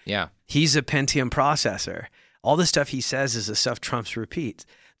campaign. Yeah. He's a Pentium processor. All the stuff he says is the stuff Trump's repeats.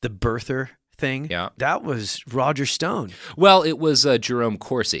 The birther thing, that was Roger Stone. Well, it was Jerome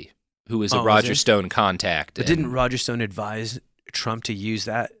Corsi, who was a Roger Stone contact. But didn't Roger Stone advise Trump to use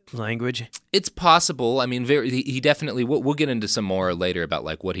that language? It's possible. I mean, he definitely. We'll get into some more later about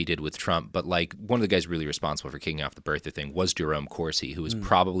like what he did with Trump. But like one of the guys really responsible for kicking off the birther thing was Jerome Corsi, who was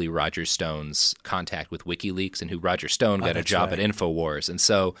probably Roger Stone's contact with WikiLeaks, and who Roger Stone got a job at InfoWars, and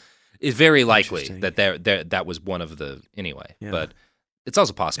so it's very likely that that was one of the anyway. Yeah. But it's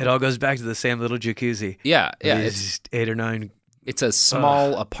also possible. It all goes back to the same little jacuzzi. Yeah. It's 8 or 9. It's a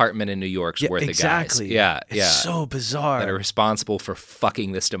small apartment in New York's worth of guys. Yeah, it's so bizarre. That are responsible for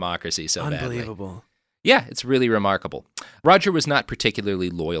fucking this democracy so badly. Unbelievable. Yeah, it's really remarkable. Roger was not particularly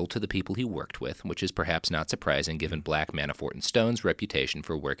loyal to the people he worked with, which is perhaps not surprising given Black, Manafort, and Stone's reputation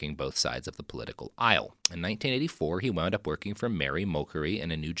for working both sides of the political aisle. In 1984, he wound up working for Mary Mulcahy in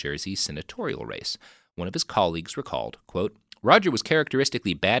a New Jersey senatorial race. One of his colleagues recalled, quote, Roger was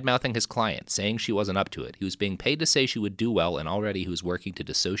characteristically bad-mouthing his client, saying she wasn't up to it. He was being paid to say she would do well, and already he was working to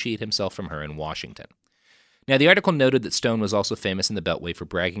dissociate himself from her in Washington. Now, the article noted that Stone was also famous in the Beltway for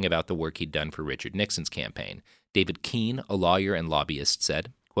bragging about the work he'd done for Richard Nixon's campaign. David Keene, a lawyer and lobbyist,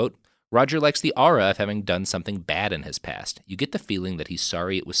 said, quote, Roger likes the aura of having done something bad in his past. You get the feeling that he's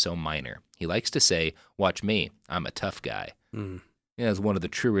sorry it was so minor. He likes to say, watch me, I'm a tough guy. That's one of the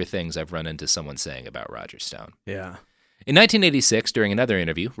truer things I've run into someone saying about Roger Stone. Yeah. In 1986, during another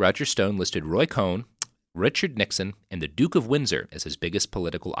interview, Roger Stone listed Roy Cohn, Richard Nixon, and the Duke of Windsor as his biggest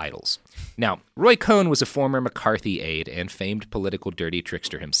political idols. Now, Roy Cohn was a former McCarthy aide and famed political dirty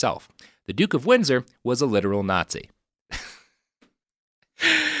trickster himself. The Duke of Windsor was a literal Nazi.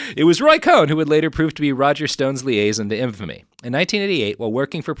 It was Roy Cohn who would later prove to be Roger Stone's liaison to infamy. In 1988, while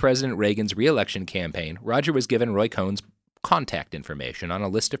working for President Reagan's re-election campaign, Roger was given Roy Cohn's contact information on a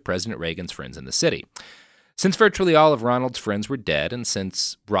list of President Reagan's friends in the city. Since virtually all of Ronald's friends were dead, and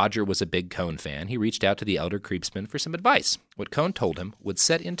since Roger was a big Cohn fan, he reached out to the elder Creepsman for some advice. What Cohn told him would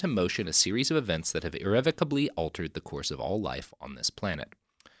set into motion a series of events that have irrevocably altered the course of all life on this planet.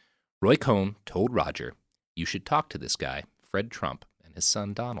 Roy Cohn told Roger, you should talk to this guy, Fred Trump, and his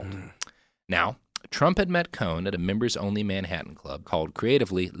son Donald. Now, Trump had met Cohn at a members-only Manhattan club called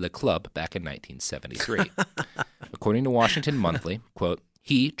creatively Le Club back in 1973. According to Washington Monthly, quote,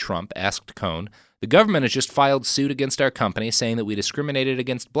 he, Trump, asked Cohn, the government has just filed suit against our company saying that we discriminated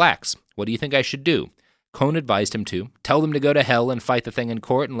against blacks. What do you think I should do? Cohn advised him to tell them to go to hell and fight the thing in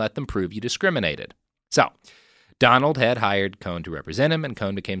court and let them prove you discriminated. So, Donald had hired Cohn to represent him, and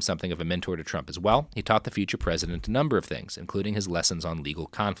Cohn became something of a mentor to Trump as well. He taught the future president a number of things, including his lessons on legal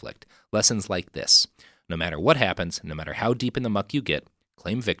conflict. Lessons like this. No matter what happens, no matter how deep in the muck you get,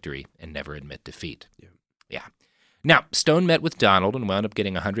 claim victory and never admit defeat. Yeah. Now, Stone met with Donald and wound up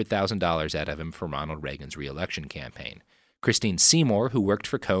getting $100,000 out of him for Ronald Reagan's re-election campaign. Christine Seymour, who worked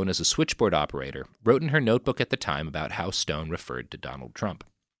for Cohn as a switchboard operator, wrote in her notebook at the time about how Stone referred to Donald Trump.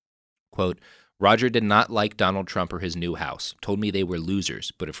 Quote, Roger did not like Donald Trump or his new house, told me they were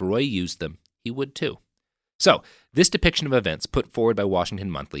losers, but if Roy used them, he would too. So, this depiction of events put forward by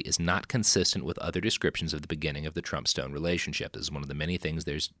Washington Monthly is not consistent with other descriptions of the beginning of the Trump-Stone relationship. This is one of the many things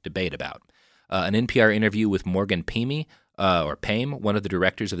there's debate about. An NPR interview with Morgan Payme, one of the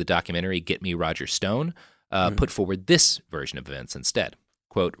directors of the documentary Get Me Roger Stone, put forward this version of events instead.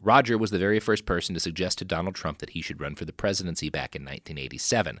 Quote, Roger was the very first person to suggest to Donald Trump that he should run for the presidency back in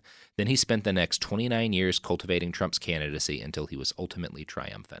 1987. Then he spent the next 29 years cultivating Trump's candidacy until he was ultimately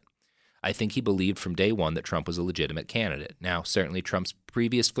triumphant. I think he believed from day one that Trump was a legitimate candidate. Now, certainly Trump's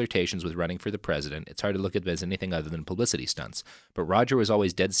previous flirtations with running for the president, it's hard to look at them as anything other than publicity stunts. But Roger was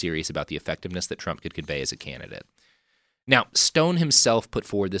always dead serious about the effectiveness that Trump could convey as a candidate. Now, Stone himself put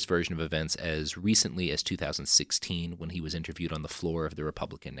forward this version of events as recently as 2016 when he was interviewed on the floor of the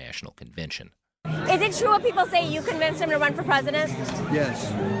Republican National Convention. Is it true what people say you convinced him to run for president?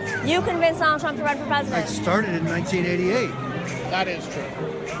 Yes. You convinced Donald Trump to run for president? I started in 1988. That is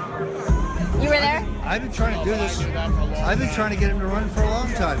true. You were there? I've been trying to do this. I've been trying to get him to run for a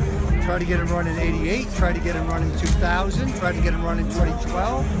long time. Tried to get him run in 88, tried to get him run in 2000, tried to get him run in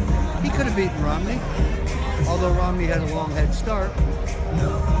 2012. He could have beaten Romney, although Romney had a long head start.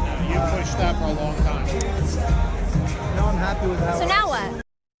 You pushed that for a long time. Now I'm happy with how. So now what?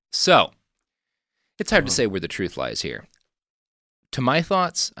 So, it's hard to say where the truth lies here. To my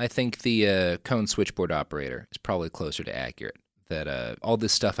thoughts, I think the Cohn switchboard operator is probably closer to accurate. That all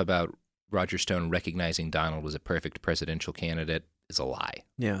this stuff about Roger Stone recognizing Donald was a perfect presidential candidate is a lie.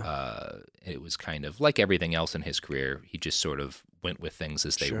 Yeah. It was kind of like everything else in his career. He just sort of went with things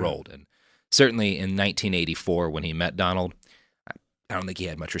as they Sure. rolled. And certainly in 1984, when he met Donald, I don't think he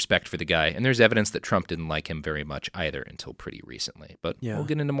had much respect for the guy. And there's evidence that Trump didn't like him very much either until pretty recently. But we'll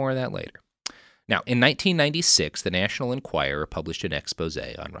get into more of that later. Now, in 1996, the National Enquirer published an expose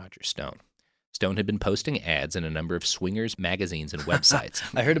on Roger Stone. Stone had been posting ads in a number of swingers magazines and websites.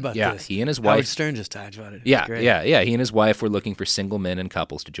 I heard about this. He and his wife. Howard Stern just talked about it. Yeah. He and his wife were looking for single men and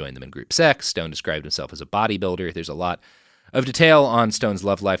couples to join them in group sex. Stone described himself as a bodybuilder. There's a lot of detail on Stone's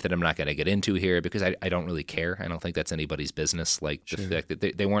love life that I'm not going to get into here because I don't really care. I don't think that's anybody's business. Like the fact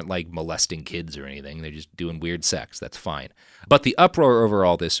that they weren't like molesting kids or anything. They're just doing weird sex. That's fine. But the uproar over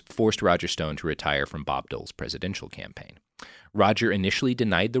all this forced Roger Stone to retire from Bob Dole's presidential campaign. Roger initially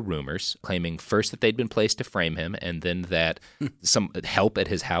denied the rumors, claiming first that they'd been placed to frame him, and then that some help at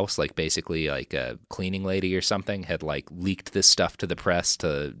his house, like basically like a cleaning lady or something, had like leaked this stuff to the press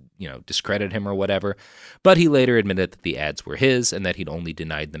to, discredit him or whatever. But he later admitted that the ads were his and that he'd only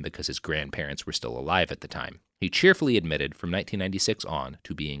denied them because his grandparents were still alive at the time. He cheerfully admitted from 1996 on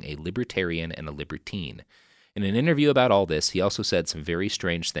to being a libertarian and a libertine. In an interview about all this, he also said some very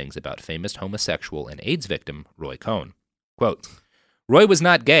strange things about famous homosexual and AIDS victim Roy Cohn. Quote, Roy was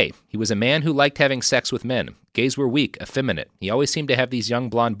not gay. He was a man who liked having sex with men. Gays were weak, effeminate. He always seemed to have these young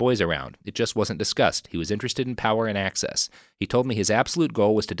blonde boys around. It just wasn't discussed. He was interested in power and access. He told me his absolute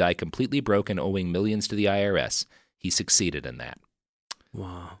goal was to die completely broke and owing millions to the IRS. He succeeded in that.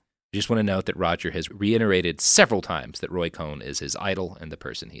 Wow. I just want to note that Roger has reiterated several times that Roy Cohn is his idol and the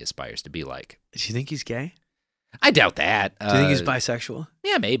person he aspires to be like. Do you think he's gay? I doubt that. Do you think he's bisexual?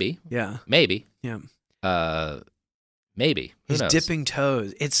 Yeah, maybe. Yeah. Maybe. Yeah. Maybe. Who He's knows? dipping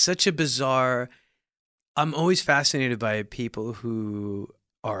toes. It's such a bizarre. I'm always fascinated by people who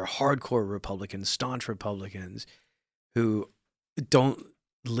are hardcore Republicans, staunch Republicans, who don't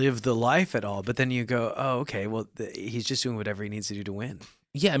live the life at all. But then you go, oh, okay, well, he's just doing whatever he needs to do to win.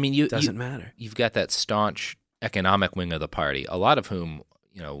 Yeah, I mean, doesn't matter. You've got that staunch economic wing of the party, a lot of whom,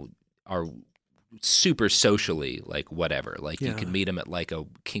 are super socially like whatever. Like you could meet them at like a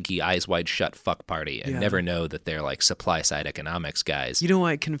kinky eyes wide shut fuck party and never know that they're like supply side economics guys. You know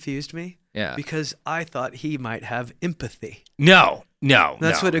why it confused me? Yeah. Because I thought he might have empathy. No.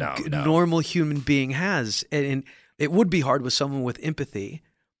 That's what a normal human being has. And it would be hard with someone with empathy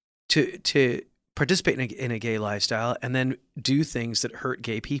to participate in a gay lifestyle and then do things that hurt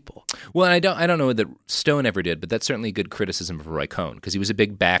gay people. Well, I don't know that Stone ever did, but that's certainly a good criticism of Roy Cohn because he was a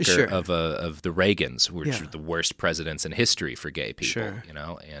big backer of the Reagans, which are the worst presidents in history for gay people. Sure.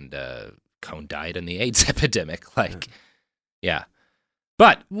 And Cohn died in the AIDS epidemic. Yeah.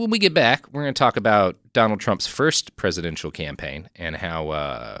 But when we get back, we're going to talk about Donald Trump's first presidential campaign and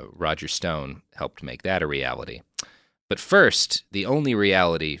how Roger Stone helped make that a reality. But first, the only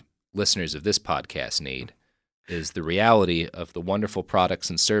reality listeners of this podcast need is the reality of the wonderful products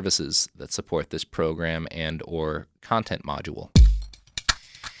and services that support this program and or content module.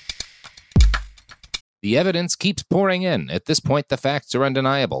 The evidence keeps pouring in. At this point, the facts are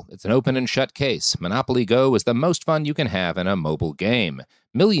undeniable. It's an open and shut case. Monopoly Go is the most fun you can have in a mobile game.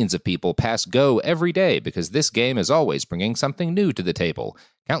 Millions of people pass Go every day because this game is always bringing something new to the table.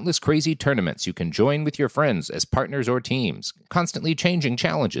 Countless crazy tournaments you can join with your friends as partners or teams. Constantly changing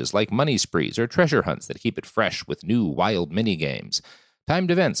challenges like money sprees or treasure hunts that keep it fresh with new wild minigames.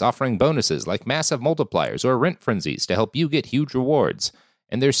 Timed events offering bonuses like massive multipliers or rent frenzies to help you get huge rewards.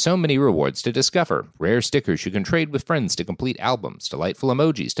 And there's so many rewards to discover. Rare stickers you can trade with friends to complete albums, delightful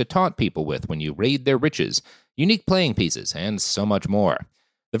emojis to taunt people with when you raid their riches, unique playing pieces, and so much more.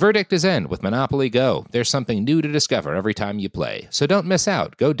 The verdict is in with Monopoly Go. There's something new to discover every time you play. So don't miss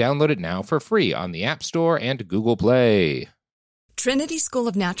out. Go download it now for free on the App Store and Google Play. Trinity School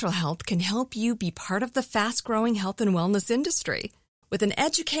of Natural Health can help you be part of the fast-growing health and wellness industry. With an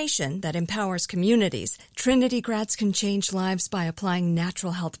education that empowers communities, Trinity grads can change lives by applying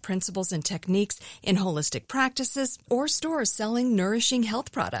natural health principles and techniques in holistic practices or stores selling nourishing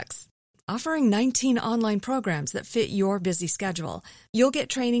health products. Offering 19 online programs that fit your busy schedule, you'll get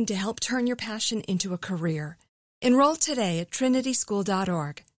training to help turn your passion into a career. Enroll today at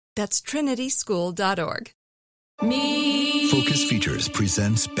trinityschool.org. That's trinityschool.org. Focus Features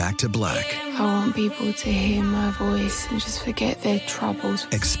presents Back to Black. I want people to hear my voice and just forget their troubles.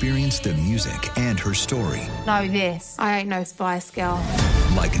 Experience the music and her story Know this, I ain't no Spice Girl.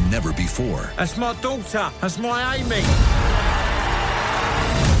 like never before. That's my daughter. That's my Amy.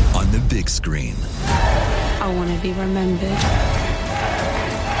 On the big screen. I want to be remembered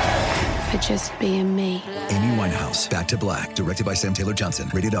for just being me. Amy Winehouse, Back to Black, directed by Sam Taylor Johnson.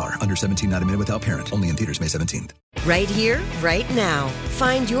 Rated R, under 17, not admitted without parent. Only in theaters May 17th. Right here, right now.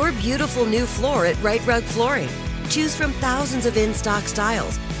 Find your beautiful new floor at Right Rug Flooring. Choose from thousands of in-stock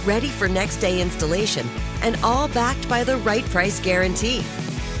styles, ready for next day installation, and all backed by the right price guarantee.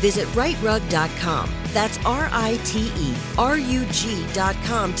 Visit rightrug.com. That's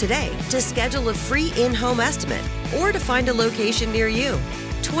RITERUG.com today to schedule a free in-home estimate or to find a location near you.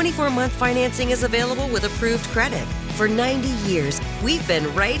 24-month financing is available with approved credit. For 90 years, we've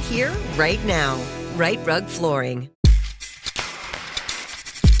been right here, right now. Right Rug Flooring.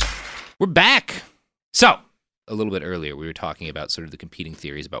 We're back. So, a little bit earlier, we were talking about sort of the competing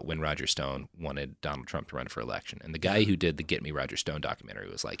theories about when Roger Stone wanted Donald Trump to run for election. And the guy who did the Get Me Roger Stone documentary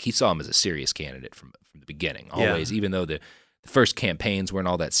was like, he saw him as a serious candidate from the beginning. Always, even though the first campaigns weren't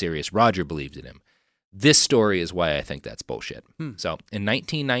all that serious, Roger believed in him. This story is why I think that's bullshit. So, in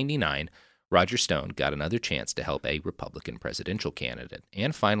 1999, Roger Stone got another chance to help a Republican presidential candidate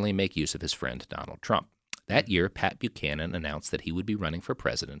and finally make use of his friend Donald Trump. That year, Pat Buchanan announced that he would be running for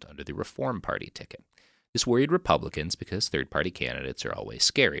president under the Reform Party ticket. This worried Republicans because third-party candidates are always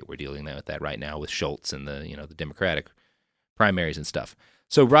scary. We're dealing with that right now with Schultz and the Democratic primaries and stuff.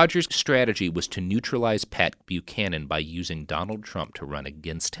 So Roger's strategy was to neutralize Pat Buchanan by using Donald Trump to run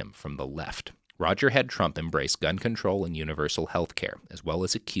against him from the left. Roger had Trump embrace gun control and universal health care, as well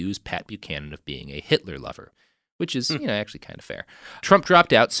as accuse Pat Buchanan of being a Hitler lover, which is, actually kind of fair. Trump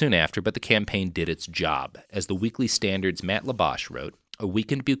dropped out soon after, but the campaign did its job. As the Weekly Standard's Matt Labosh wrote, a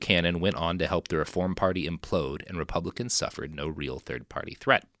weakened Buchanan went on to help the Reform Party implode, and Republicans suffered no real third-party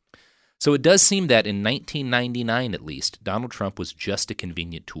threat. So it does seem that in 1999, at least, Donald Trump was just a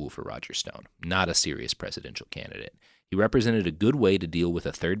convenient tool for Roger Stone, not a serious presidential candidate. He represented a good way to deal with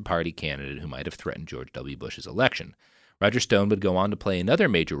a third-party candidate who might have threatened George W. Bush's election. Roger Stone would go on to play another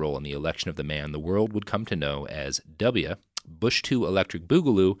major role in the election of the man the world would come to know as W, Bush II Electric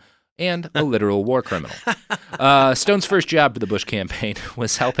Boogaloo, and a literal war criminal. Stone's first job for the Bush campaign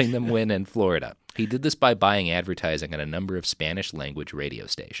was helping them win in Florida. He did this by buying advertising on a number of Spanish-language radio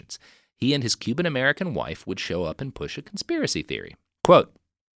stations. He and his Cuban-American wife would show up and push a conspiracy theory. Quote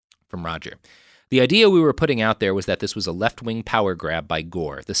from Roger, "The idea we were putting out there was that this was a left-wing power grab by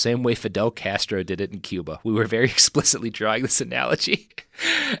Gore, the same way Fidel Castro did it in Cuba. We were very explicitly drawing this analogy.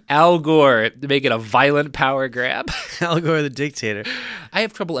 Al Gore making a violent power grab." Al Gore, the dictator. I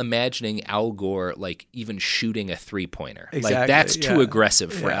have trouble imagining Al Gore, even shooting a three-pointer. Exactly, That's too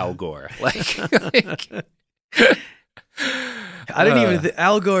aggressive for Al Gore. I didn't even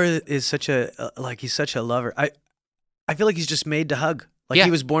Al Gore is such a he's such a lover. I feel like he's just made to hug. He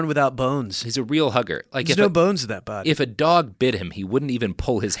was born without bones. He's a real hugger. There's no bones in that body. If a dog bit him, he wouldn't even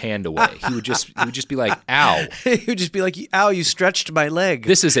pull his hand away. He would just be like, "Ow." He would just be like, "Ow, you stretched my leg.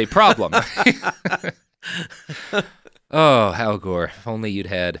 This is a problem." Oh, Al Gore. If only you'd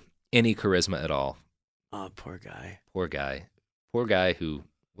had any charisma at all. Oh, poor guy. Poor guy. Poor guy who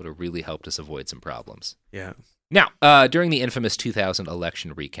would have really helped us avoid some problems. Yeah. Now, during the infamous 2000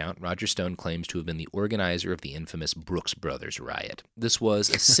 election recount, Roger Stone claims to have been the organizer of the infamous Brooks Brothers riot. This was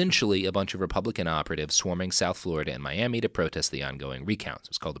essentially a bunch of Republican operatives swarming South Florida and Miami to protest the ongoing recounts.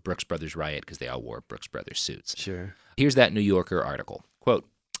 It was called the Brooks Brothers riot because they all wore Brooks Brothers suits. Sure. Here's that New Yorker article. Quote,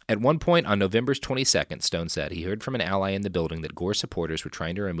 "At one point on November 22nd, Stone said he heard from an ally in the building that Gore supporters were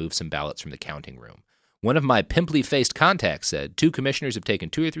trying to remove some ballots from the counting room. One of my pimply-faced contacts said, 2 commissioners have taken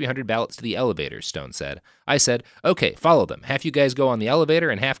 200 or 300 ballots to the elevator, Stone said. I said, okay, follow them. Half you guys go on the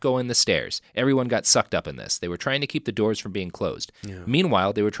elevator and half go in the stairs. Everyone got sucked up in this. They were trying to keep the doors from being closed. Yeah.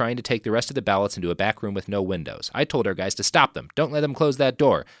 Meanwhile, they were trying to take the rest of the ballots into a back room with no windows. I told our guys to stop them. Don't let them close that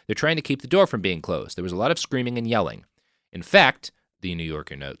door. They're trying to keep the door from being closed. There was a lot of screaming and yelling. In fact, the New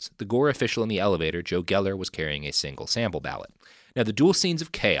Yorker notes, the Gore official in the elevator, Joe Geller, was carrying a single sample ballot. Now, the dual scenes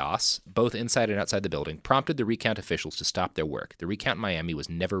of chaos, both inside and outside the building, prompted the recount officials to stop their work. The recount in Miami was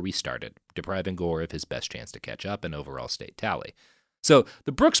never restarted, depriving Gore of his best chance to catch up in overall state tally. So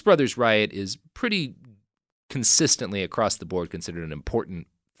the Brooks Brothers riot is pretty consistently across the board considered an important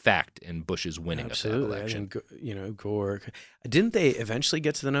fact in Bush's winning of that election. Gore. Didn't they eventually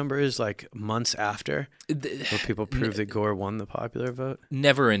get to the numbers like months after where people proved that Gore won the popular vote?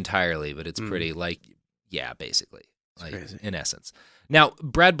 Never entirely, but it's pretty basically. In essence. Now,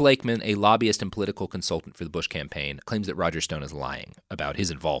 Brad Blakeman, a lobbyist and political consultant for the Bush campaign, claims that Roger Stone is lying about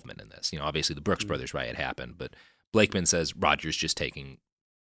his involvement in this. Obviously the Brooks Brothers riot happened, but Blakeman says Roger's just taking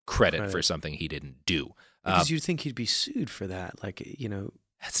credit for something he didn't do. Because you'd think he'd be sued for that.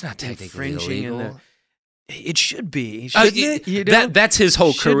 That's not technically illegal. It should be. That's his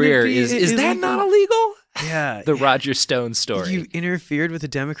whole career. Is that not illegal? Yeah. The Roger Stone story. You interfered with the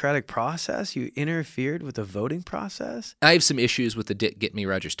democratic process. You interfered with the voting process. I have some issues with the Get Me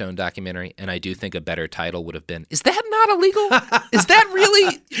Roger Stone documentary, and I do think a better title would have been, is that not illegal? Is that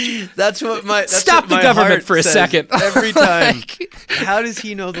really? That's what my Stop the government for a second. Every time. How does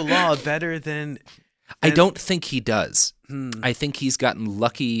he know the law better than... I don't think he does. I think he's gotten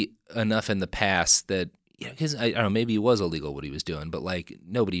lucky enough in the past that, because I don't know, maybe it was illegal what he was doing, but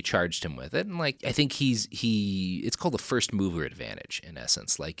nobody charged him with it. And I think it's called the first mover advantage in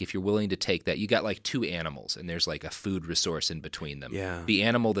essence. If you're willing to take that, you got 2 animals and there's a food resource in between them. Yeah. The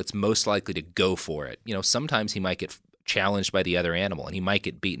animal that's most likely to go for it, sometimes he might get challenged by the other animal and he might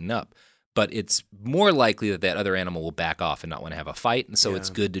get beaten up, but it's more likely that other animal will back off and not want to have a fight. And so it's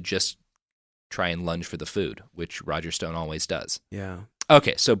good to just try and lunge for the food, which Roger Stone always does. Yeah.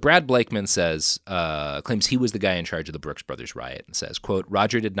 Okay, so Brad Blakeman claims he was the guy in charge of the Brooks Brothers riot and says, quote,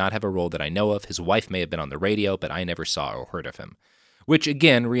 Roger did not have a role that I know of. His wife may have been on the radio, but I never saw or heard of him. Which,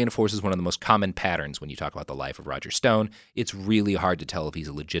 again, reinforces one of the most common patterns when you talk about the life of Roger Stone. It's really hard to tell if he's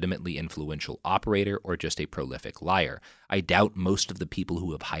a legitimately influential operator or just a prolific liar. I doubt most of the people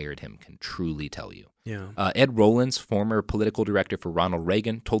who have hired him can truly tell you. Yeah. Ed Rollins, former political director for Ronald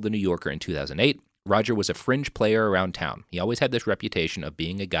Reagan, told The New Yorker in 2008, Roger was a fringe player around town. He always had this reputation of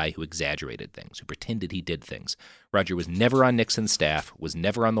being a guy who exaggerated things, who pretended he did things. Roger was never on Nixon's staff, was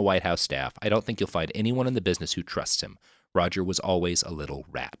never on the White House staff. I don't think you'll find anyone in the business who trusts him. Roger was always a little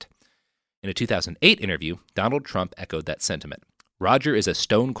rat. In a 2008 interview, Donald Trump echoed that sentiment. Roger is a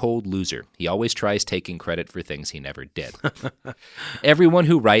stone-cold loser. He always tries taking credit for things he never did. Everyone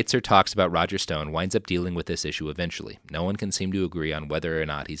who writes or talks about Roger Stone winds up dealing with this issue eventually. No one can seem to agree on whether or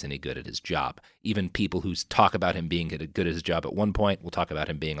not he's any good at his job. Even people who talk about him being good at his job at one point will talk about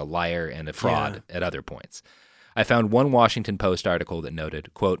him being a liar and a fraud at other points. I found one Washington Post article that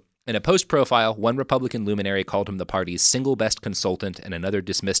noted, quote, in a Post profile, one Republican luminary called him the party's single best consultant, and another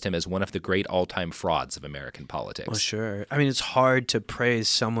dismissed him as one of the great all-time frauds of American politics. Well, sure. I mean, it's hard to praise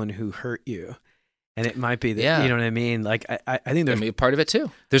someone who hurt you, and it might be that, you know what I mean? I think there's part of it too.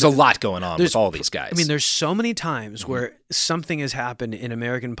 There's a lot going on with all these guys. I mean, there's so many times where something has happened in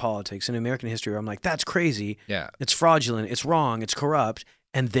American politics, in American history, where I'm like, that's crazy. Yeah. It's fraudulent. It's wrong. It's corrupt.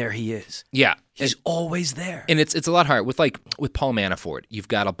 And there he is. Yeah. He's always there. And it's a lot harder. With Paul Manafort, you've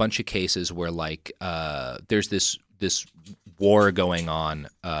got a bunch of cases where there's this war going on.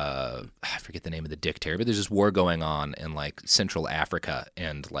 I forget the name of the dictator, but there's this war going on in Central Africa,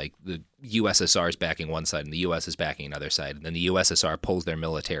 and the USSR is backing one side and the US is backing another side, and then the USSR pulls their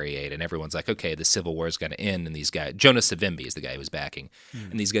military aid, and everyone's like, okay, the civil war is going to end, and these guys, Jonas Savimbi is the guy who was backing,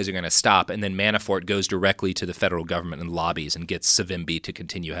 and these guys are going to stop, and then Manafort goes directly to the federal government and lobbies and gets Savimbi to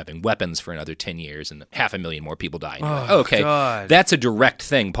continue having weapons for another 10 years, and 500,000 more people die. God. That's a direct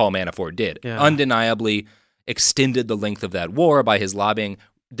thing Paul Manafort did. Yeah. Undeniably extended the length of that war by his lobbying.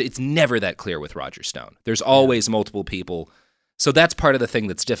 It's never that clear with Roger Stone. There's always multiple people. So that's part of the thing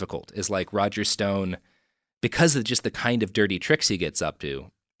that's difficult, is Roger Stone, because of just the kind of dirty tricks he gets up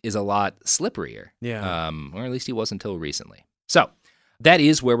to, is a lot slipperier. Yeah. Or at least he was until recently. So that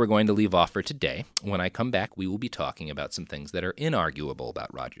is where we're going to leave off for today. When I come back, we will be talking about some things that are inarguable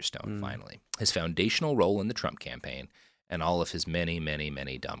about Roger Stone, finally. His foundational role in the Trump campaign, and all of his many, many,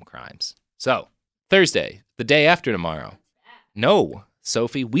 many dumb crimes. So, Thursday, the day after tomorrow. No,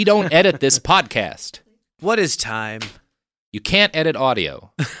 Sophie, we don't edit this podcast. What is time? You can't edit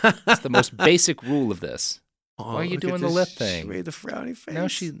audio. It's the most basic rule of this. Why are you doing the lip thing? She made the frowny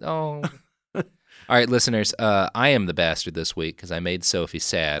face. No, All right, listeners, I am the bastard this week because I made Sophie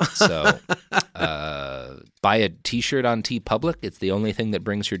sad. So buy a T-shirt on TeePublic. It's the only thing that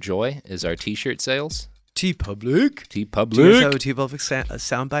brings her joy is our T-shirt sales. TeePublic? TeePublic. Do you guys have a TeePublic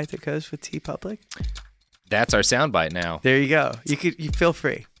soundbite that goes with TeePublic? That's our soundbite now. There you go. You feel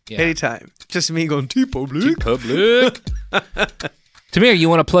free anytime. Just me going TeePublic. TeePublic. Tamir, you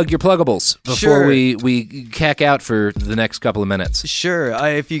want to plug your pluggables before we cack out for the next couple of minutes? Sure.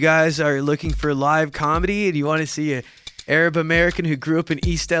 If you guys are looking for live comedy and you want to see an Arab American who grew up in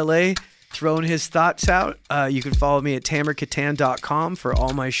East LA throwing his thoughts out, you can follow me at tamerkatan.com for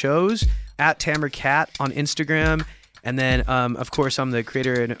all my shows, at tamerkat on Instagram. And then, of course, I'm the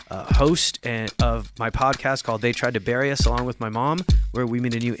creator and host of my podcast called They Tried to Bury Us, along with my mom, where we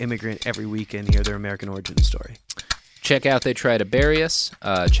meet a new immigrant every week and hear their American origin story. Check out They Try to Bury Us.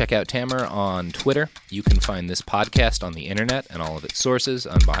 Check out Tamer on Twitter. You can find this podcast on the internet and all of its sources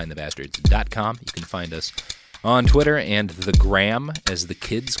on BehindTheBastards.com. You can find us on Twitter and the gram, as the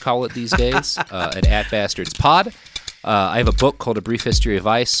kids call it these days, at @BastardsPod. I have a book called A Brief History of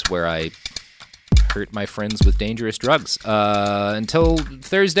Vice, where I hurt my friends with dangerous drugs. Until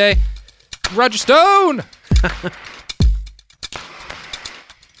Thursday, Roger Stone!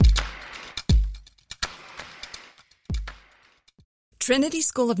 Trinity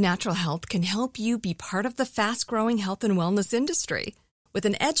School of Natural Health can help you be part of the fast-growing health and wellness industry. With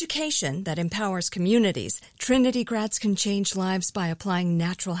an education that empowers communities, Trinity grads can change lives by applying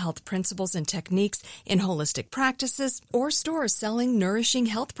natural health principles and techniques in holistic practices or stores selling nourishing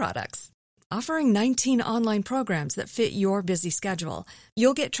health products. Offering 19 online programs that fit your busy schedule,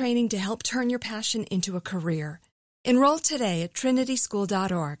 you'll get training to help turn your passion into a career. Enroll today at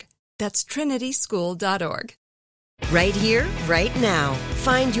trinityschool.org. That's trinityschool.org. Right here, right now.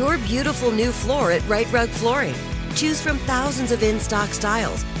 Find your beautiful new floor at Right Rug Flooring. Choose from thousands of in-stock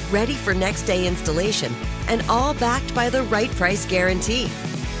styles, ready for next day installation, and all backed by the right price guarantee.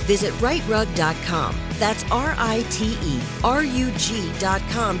 Visit rightrug.com. That's RITERUG.com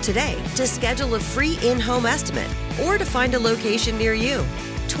today to schedule a free in-home estimate or to find a location near you.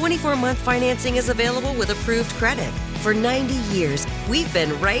 24-month financing is available with approved credit. For 90 years, we've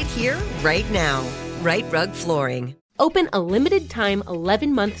been right here, right now. Right Rug Flooring. Open a limited-time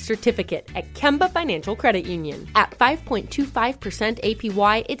 11-month certificate at Kemba Financial Credit Union. At 5.25%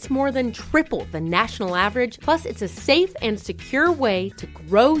 APY, it's more than triple the national average, plus it's a safe and secure way to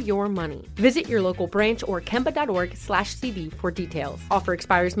grow your money. Visit your local branch or kemba.org/CD for details. Offer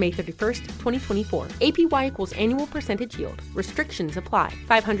expires May 31st, 2024. APY equals annual percentage yield. Restrictions apply.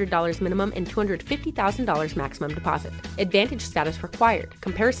 $500 minimum and $250,000 maximum deposit. Advantage status required.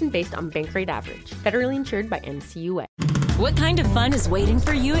 Comparison based on bank rate average. Federally insured by NCUA. What kind of fun is waiting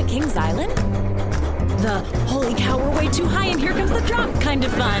for you at Kings Island? The holy cow, we're way too high and here comes the drop kind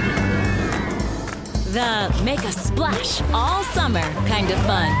of fun. The make a splash all summer kind of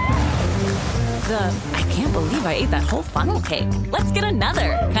fun. The I can't believe I ate that whole funnel cake. Let's get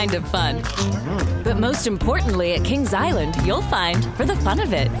another kind of fun. But most importantly at Kings Island, you'll find for the fun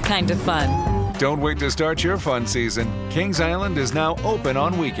of it kind of fun. Don't wait to start your fun season. Kings Island is now open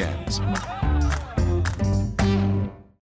on weekends.